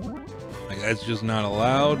 Like, that's just not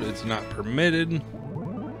allowed. It's not permitted.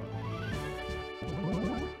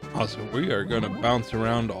 Also, we are gonna bounce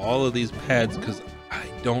around all of these pads because I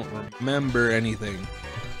don't remember anything.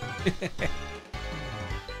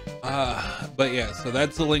 But yeah, so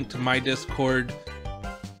that's the link to my Discord.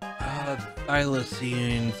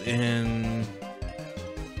 Thylacines in...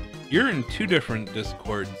 You're in 2 different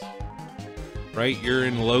Discords, right? You're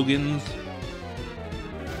in Logan's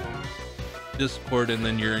Discord and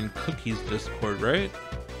then you're in Cookie's Discord, right?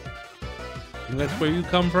 And that's where you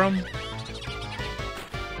come from?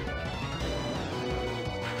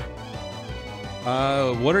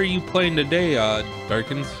 What are you playing today,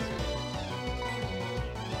 Darkins?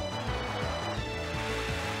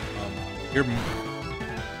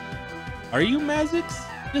 Are you Mazik's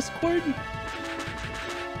Discord?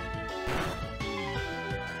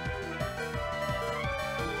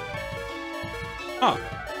 Huh.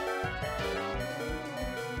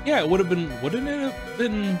 Yeah, it would have been, wouldn't it have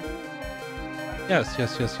been? Yes.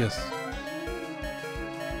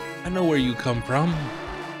 I know where you come from.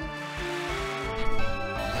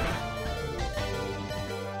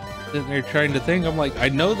 Sitting there trying to think, I'm like, I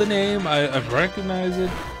know the name, I've recognized it,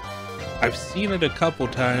 I've seen it a couple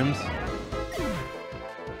times.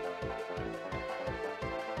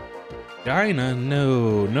 Vagina?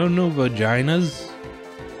 No vaginas.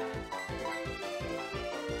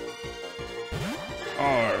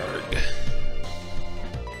 Arg.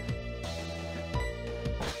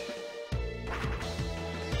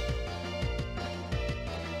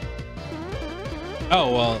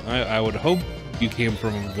 Oh, well, I would hope you came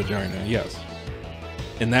from a vagina, yes.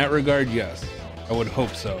 In that regard, yes. I would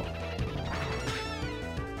hope so.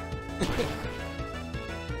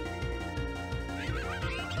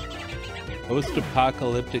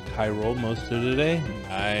 Post-apocalyptic high roll most of the day.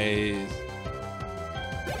 Nice.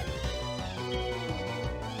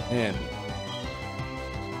 Man.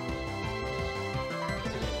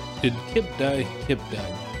 Did Kip die? Kip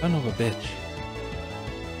died. Son of a bitch.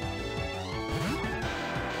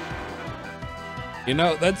 You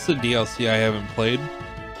know, that's the DLC I haven't played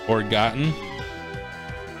or gotten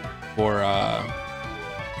for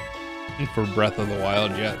Breath of the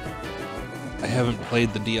Wild yet. I haven't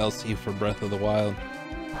played the DLC for Breath of the Wild.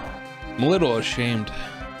 I'm a little ashamed.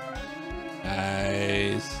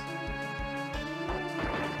 Nice.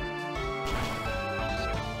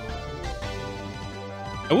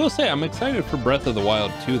 I will say I'm excited for Breath of the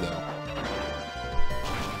Wild too, though.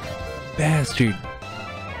 Bastard.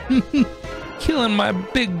 Killing my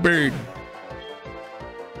big bird.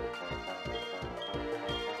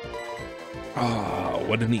 Oh,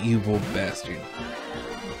 what an evil bastard.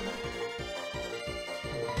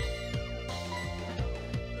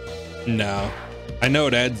 No, I know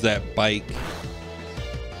it adds that bike.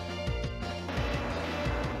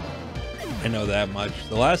 I know that much.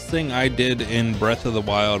 The last thing I did in Breath of the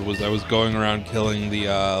Wild was I was going around killing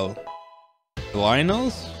the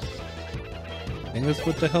Lionels. I think that's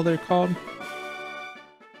what the hell they're called.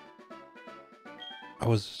 I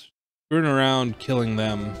was screwing around killing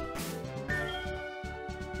them.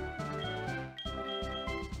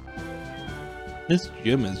 This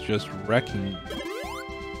gym is just wrecking.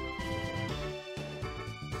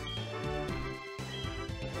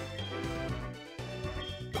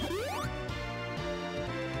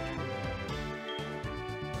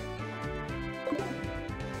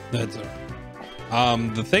 That's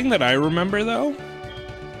the thing that I remember though,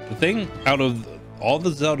 the thing out of all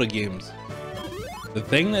the Zelda games, the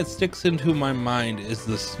thing that sticks into my mind is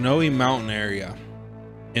the snowy mountain area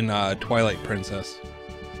in Twilight Princess.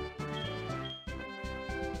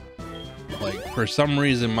 Like, for some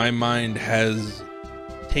reason my mind has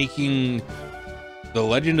taken the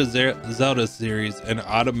Legend of Zelda series and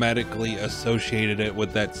automatically associated it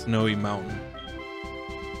with that snowy mountain.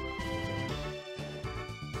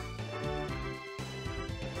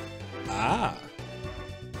 Ah,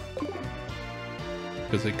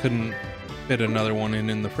 because they couldn't fit another one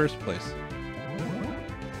in the first place.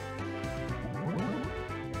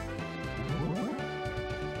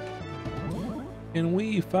 Can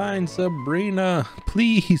we find Sabrina,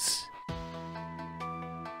 please?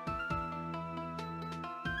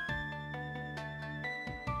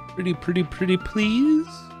 Pretty, please.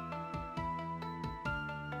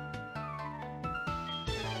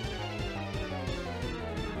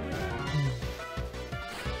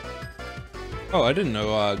 Oh, I didn't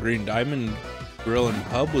know Green Diamond Grill and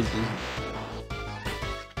Pub was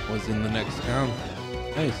in the next town.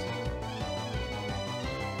 Nice.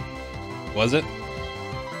 Was it?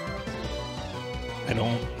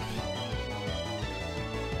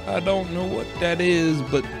 I don't know what that is,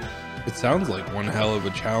 but it sounds like one hell of a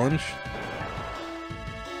challenge.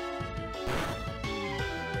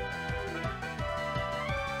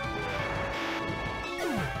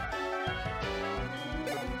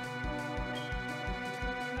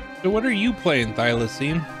 So what are you playing,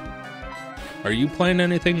 Thylacine? Are you playing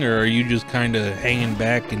anything, or are you just kind of hanging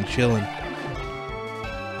back and chilling?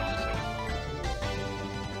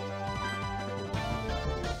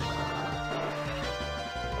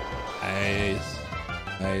 Nice.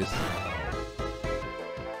 Nice.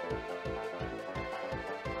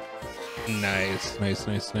 Nice, nice,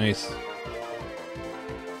 nice, nice.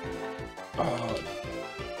 Oh.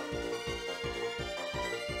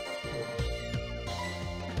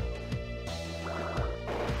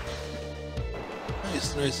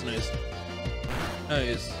 Nice, nice, nice.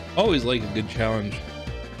 Nice. Always like a good challenge.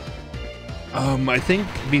 I think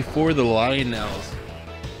before the Lionels,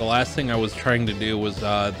 the last thing I was trying to do was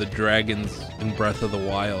the dragons in Breath of the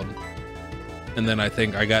Wild. And then I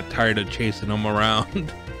think I got tired of chasing them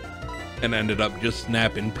around and ended up just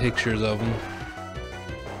snapping pictures of them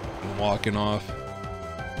and walking off.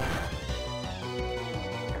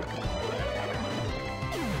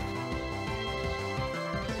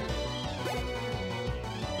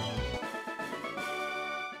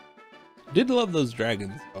 Did love those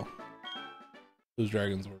dragons though. Those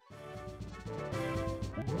dragons were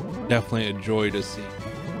definitely a joy to see.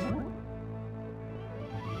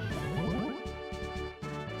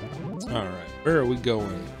 All right, where are we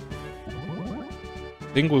going?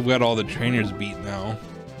 I think we've got all the trainers beat now.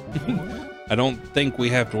 I don't think we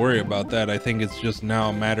have to worry about that. I think it's just now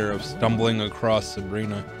a matter of stumbling across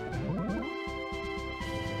Sabrina.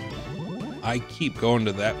 I keep going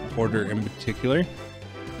to that porter in particular,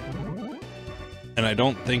 and I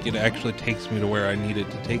don't think it actually takes me to where I need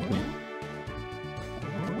it to take me.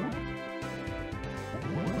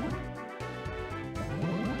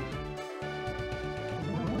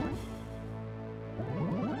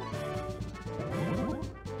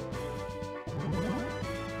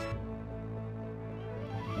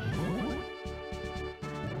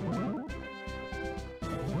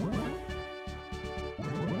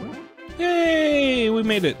 Yay, we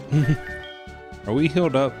made it. Are we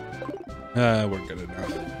healed up? We're good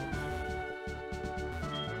enough.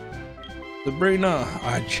 Sabrina,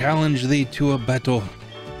 I challenge thee to a battle.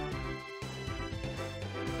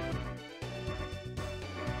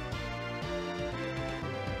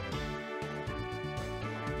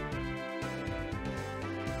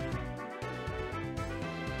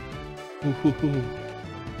 Ooh.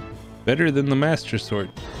 Better than the Master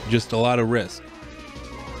Sword, just a lot of risk.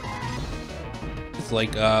 It's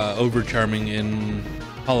like overcharming in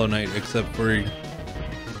Hollow Knight, except for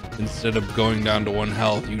instead of going down to 1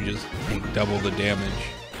 health, you just take double the damage.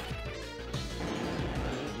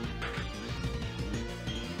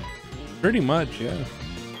 Pretty much, yeah.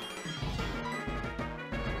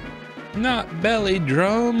 Not belly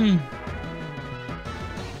drum.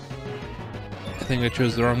 I think I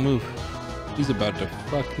chose the wrong move. He's about to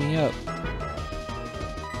fuck me up.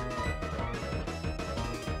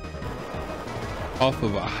 Off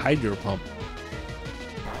of a hydro pump.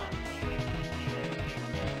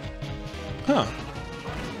 Huh.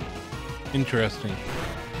 Interesting.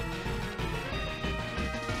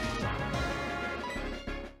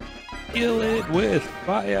 Kill it with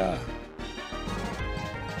fire.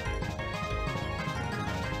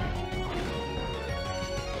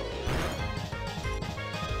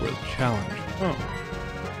 With challenge. Oh.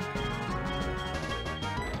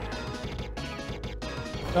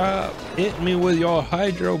 Stop hitting me with your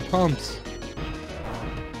hydro pumps,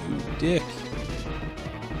 you dick.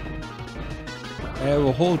 I have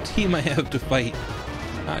a whole team I have to fight,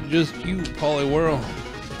 not just you, Poliwhirl.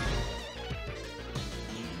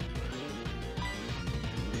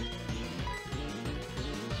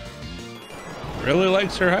 Really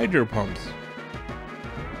likes her hydro pumps.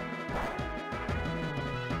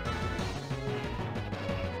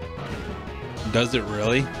 Does it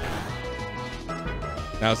really?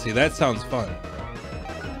 Now see, that sounds fun.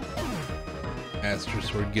 Master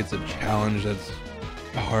Sword gets a challenge that's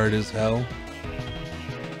hard as hell.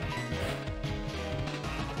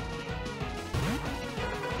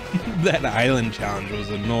 That island challenge was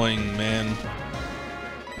annoying, man.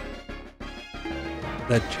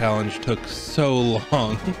 That challenge took so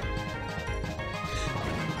long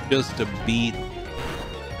just to beat.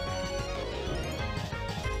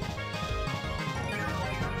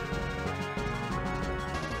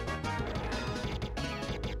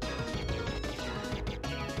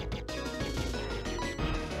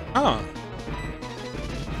 Huh.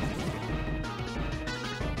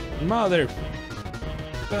 Mother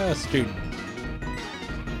bastard.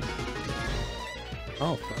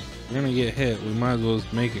 Oh fuck. We're gonna get hit. We might as well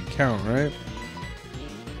just make it count, right?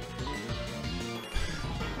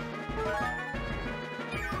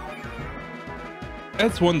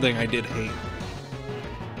 That's one thing I did hate.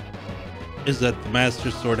 is that the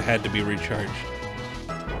Master Sword had to be recharged.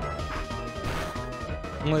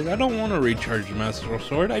 I'm like, I don't want to recharge the Master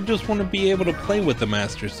Sword. I just want to be able to play with the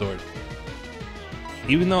Master Sword.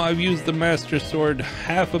 Even though I've used the Master Sword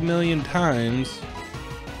 500,000 times,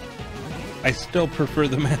 I still prefer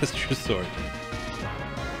the Master Sword.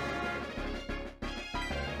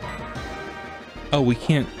 Oh, we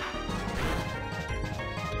can't.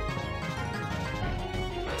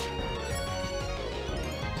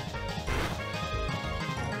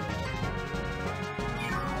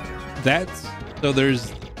 That's so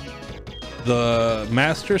there's the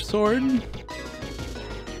Master Sword.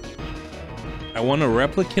 I want a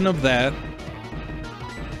replicant of that.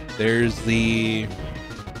 There's the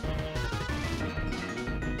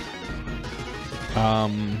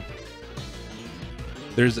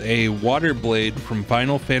there's a water blade from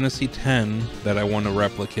Final Fantasy X that I want a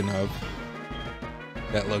replicant of.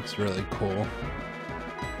 That looks really cool.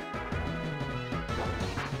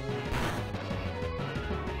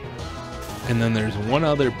 And then there's one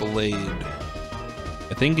other blade.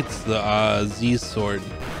 I think it's the Z sword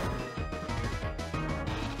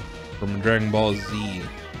from Dragon Ball Z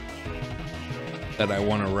that I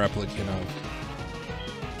want a replicant of.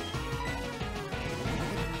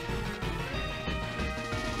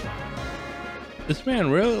 This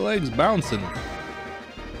man really likes bouncing.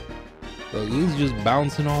 Like, he's just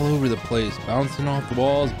bouncing all over the place, bouncing off the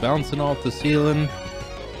walls, bouncing off the ceiling,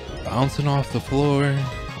 bouncing off the floor,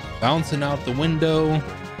 bouncing out the window.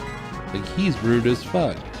 Like, he's rude as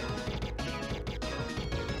fuck.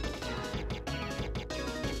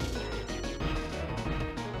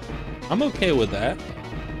 I'm okay with that.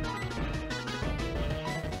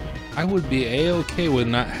 I would be a-okay with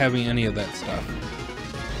not having any of that stuff.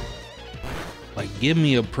 Like, give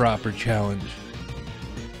me a proper challenge.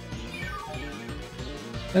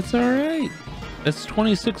 That's alright. That's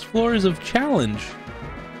 26 floors of challenge.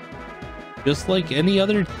 Just like any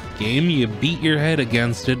other game, you beat your head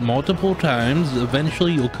against it multiple times,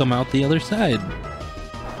 eventually you'll come out the other side.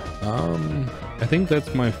 I think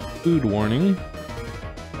that's my food warning.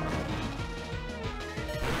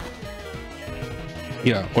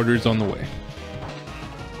 Yeah, order's on the way.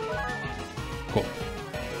 Cool.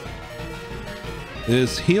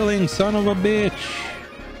 This healing son of a bitch.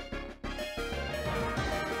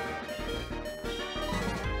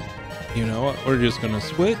 You know what? We're just gonna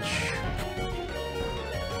switch.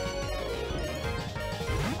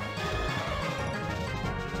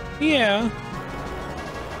 Yeah.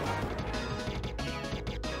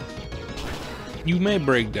 You may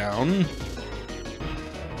break down.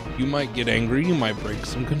 You might get angry. You might break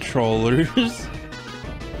some controllers.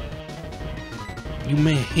 You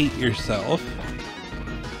may hate yourself.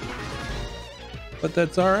 But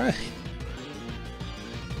that's alright.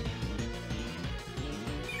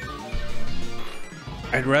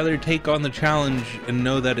 I'd rather take on the challenge and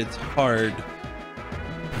know that it's hard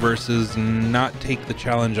versus not take the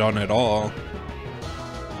challenge on at all.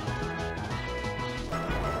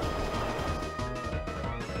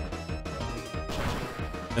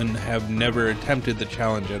 And have never attempted the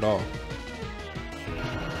challenge at all.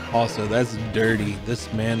 Also, that's dirty.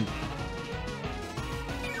 This man,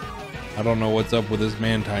 I don't know what's up with this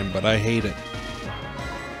man time, but I hate it.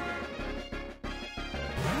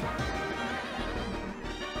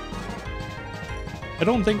 I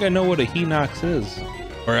don't think I know what a Hinox is,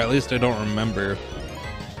 or at least I don't remember.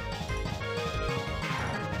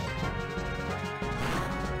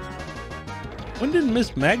 When did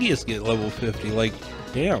Miss Magius get level 50? Like,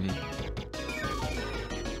 damn.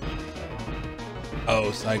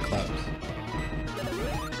 Oh, Cyclops.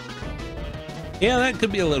 Yeah, that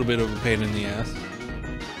could be a little bit of a pain in the ass.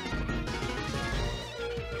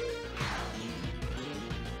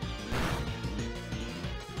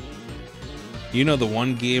 You know, the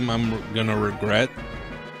one game I'm gonna regret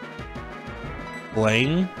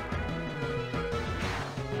playing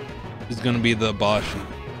is gonna be the Bashi.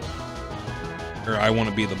 Or I want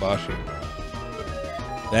to be the Bashi.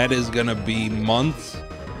 That is gonna be months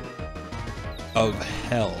of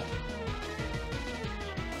hell.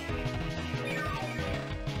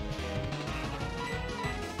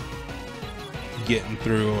 Getting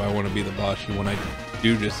through I want to be the Bashi when I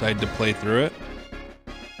do decide to play through it.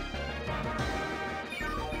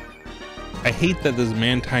 I hate that this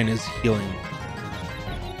Mantine is healing.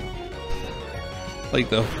 Like,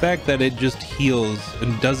 the fact that it just heals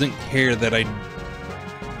and doesn't care that I...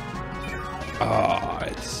 Ah, oh,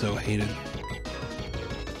 it's so hated.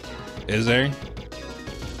 Is there?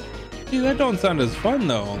 See, that don't sound as fun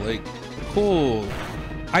though. Like, cool.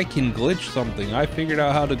 I can glitch something. I figured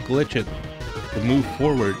out how to glitch it to move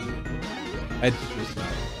forward. It's just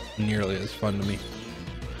nearly as fun to me.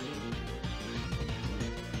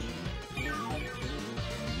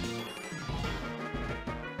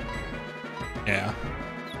 Yeah.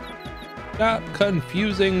 Stop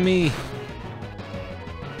confusing me.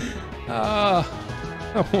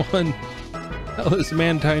 Someone tell this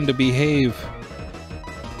man-time to behave.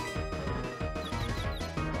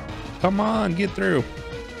 Come on, get through.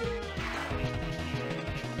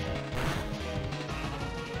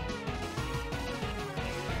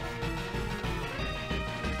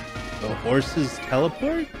 The horses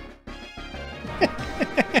teleport?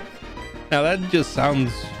 Now that just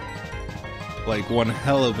sounds like one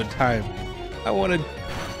hell of a time. I want to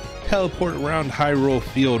teleport around Hyrule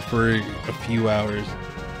Field for a few hours.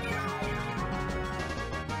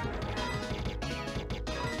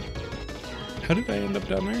 How did I end up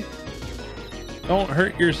down there? Don't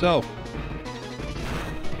hurt yourself.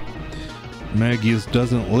 Magius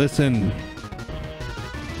doesn't listen.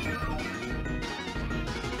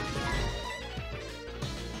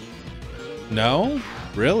 No?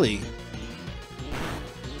 Really?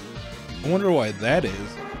 I wonder why that is.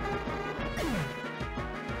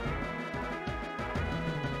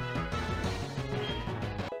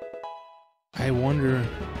 I wonder.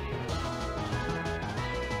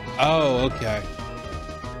 Oh, okay.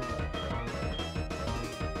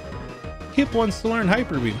 Kip wants to learn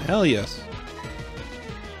Hyper Beam. Hell yes.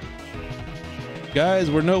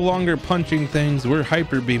 Guys, we're no longer punching things, we're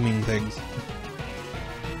hyper beaming things.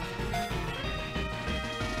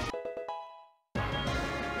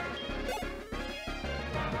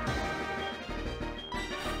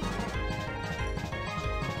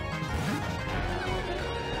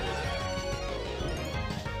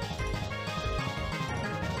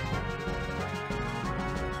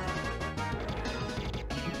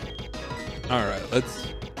 All right, let's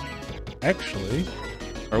actually,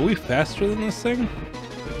 are we faster than this thing?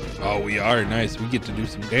 Oh, we are. Nice. We get to do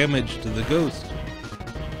some damage to the ghost.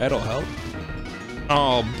 That'll help.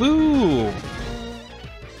 Oh, boo.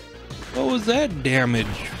 What was that damage?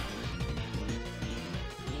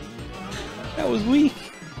 That was weak.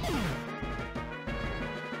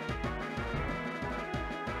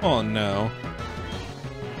 Oh, no.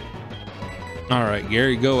 All right,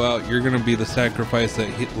 Gary, go out. You're going to be the sacrifice that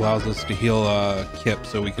allows us to heal Kip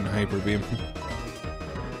so we can hyper beam.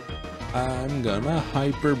 I'm gonna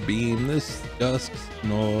hyper beam this dusk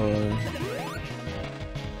snore.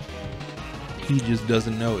 He just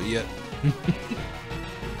doesn't know it yet.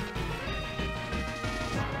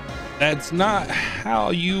 That's not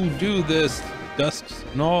how you do this, dusk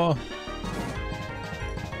snore.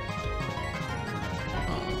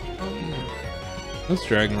 Let's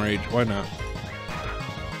Dragon Rage, why not?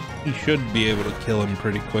 He should be able to kill him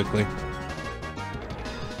pretty quickly.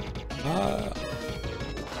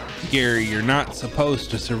 Gary, you're not supposed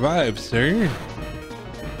to survive, sir.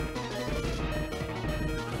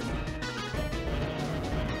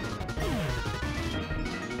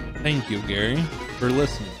 Thank you, Gary, for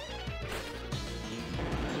listening.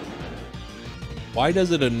 Why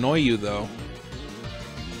does it annoy you, though?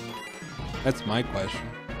 That's my question.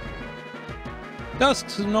 Dusk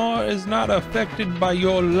Snore is not affected by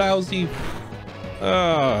your lousy...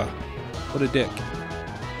 what a dick.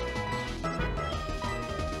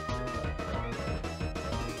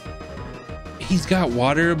 He's got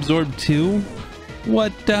water absorbed too?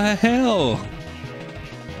 What the hell?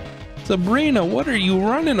 Sabrina, what are you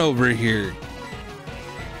running over here?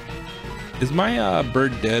 Is my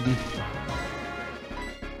bird dead?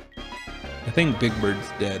 I think Big Bird's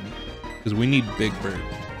dead because we need Big Bird.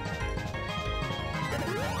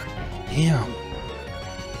 Damn.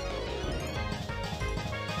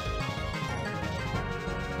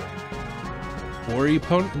 Or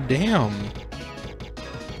opponent. Damn.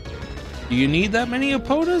 Do you need that many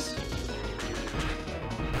opponents?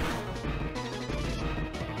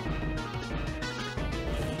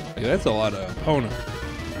 Yeah, that's a lot of opponents.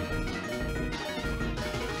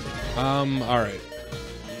 All right.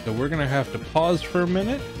 So we're gonna have to pause for a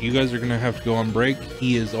minute. You guys are gonna have to go on break.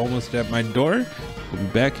 He is almost at my door. We'll be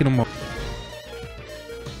back in a moment.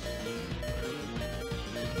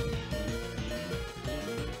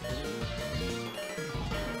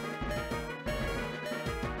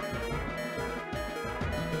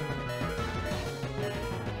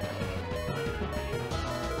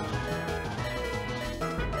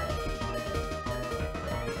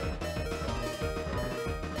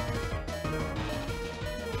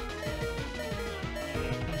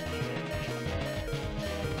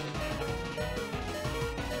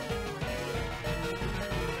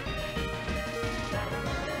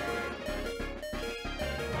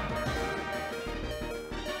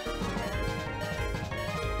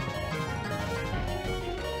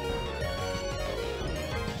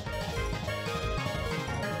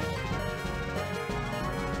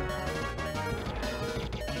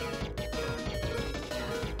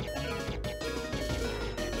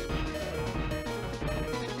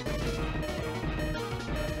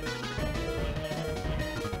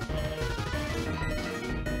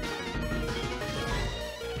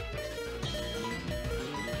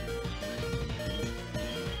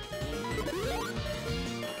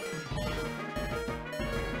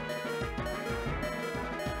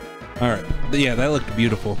 All right, yeah, that looked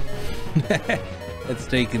beautiful. It's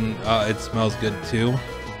taken, it smells good too.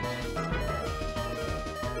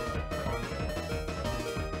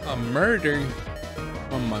 A murder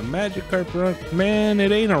on my magikarp run. Man,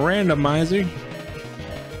 it ain't a randomizer.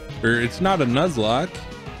 Or it's not a nuzlocke.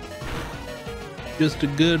 Just a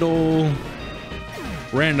good old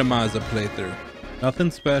randomizer playthrough. Nothing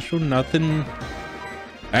special, nothing.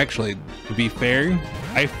 Actually, to be fair,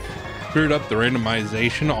 I screwed up the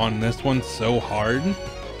randomization on this one so hard.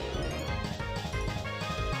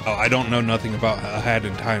 Oh, I don't know nothing about ahead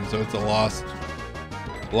in time, so it's a lost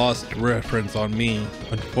reference on me,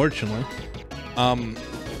 unfortunately.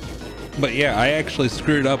 But yeah, I actually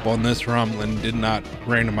screwed up on this ROM and did not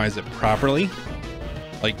randomize it properly.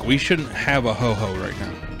 Like, we shouldn't have a ho-ho right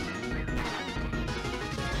now.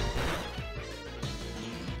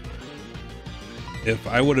 If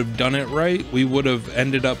I would have done it right, we would have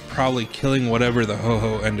ended up probably killing whatever the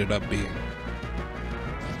ho-ho ended up being.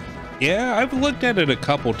 Yeah, I've looked at it a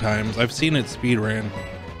couple times. I've seen it speedran.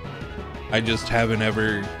 I just haven't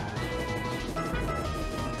ever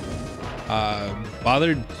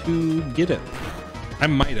bothered to get it. I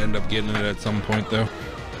might end up getting it at some point though.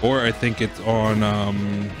 Or I think it's on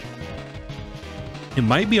it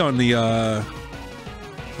might be on the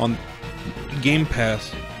on Game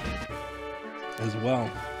Pass as well.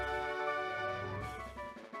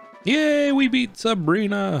 Yay, we beat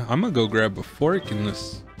Sabrina. I'm gonna go grab a fork and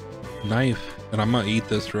this knife and I'm gonna eat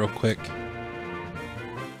this real quick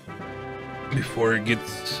before it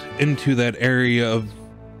gets into that area of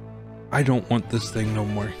I don't want this thing no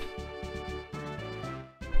more.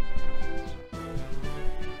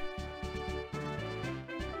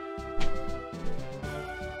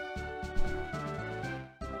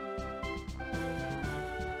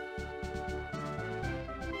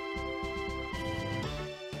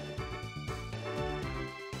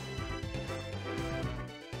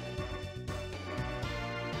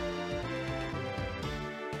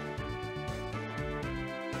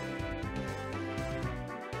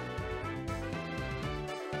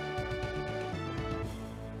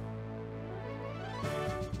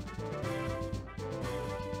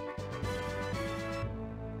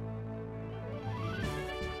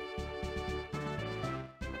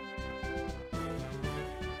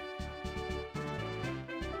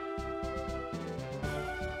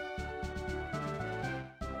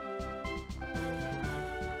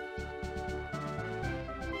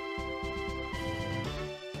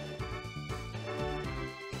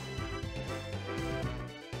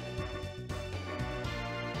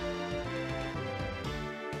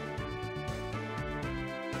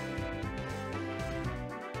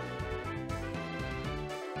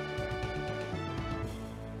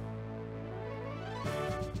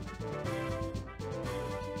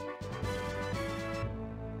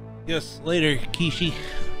 Yes, later, Kishi.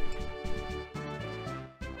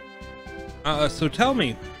 So tell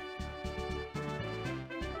me,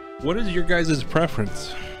 what is your guys'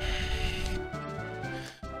 preference?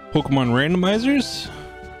 Pokemon randomizers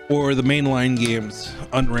or the mainline games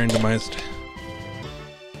unrandomized?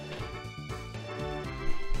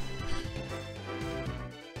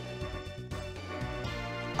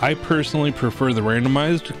 I personally prefer the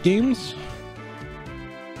randomized games.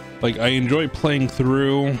 Like, I enjoy playing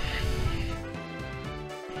through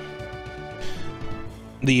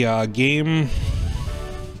the game,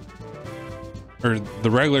 or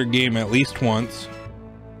the regular game, at least once,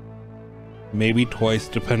 maybe twice,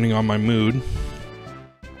 depending on my mood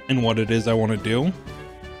and what it is I want to do.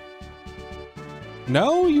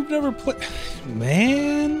 No, you've never played?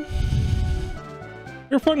 Man,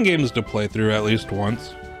 they're fun games to play through at least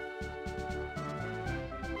once.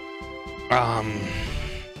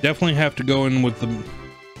 Definitely have to go in with the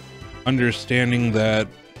understanding that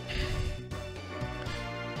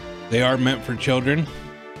they are meant for children.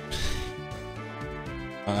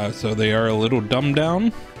 So they are a little dumbed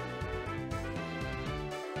down,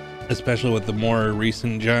 especially with the more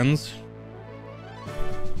recent gens.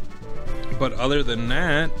 But other than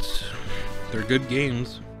that, they're good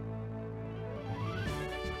games.